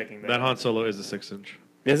 right? Checking That Han Solo is a 6-inch.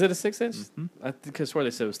 Is it a 6-inch? I think I swore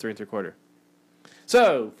they said it was 3 3/4.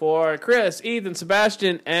 So for Chris, Ethan,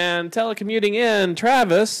 Sebastian, and telecommuting in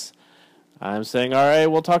Travis, I'm saying, all right,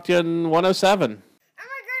 we'll talk to you in 107.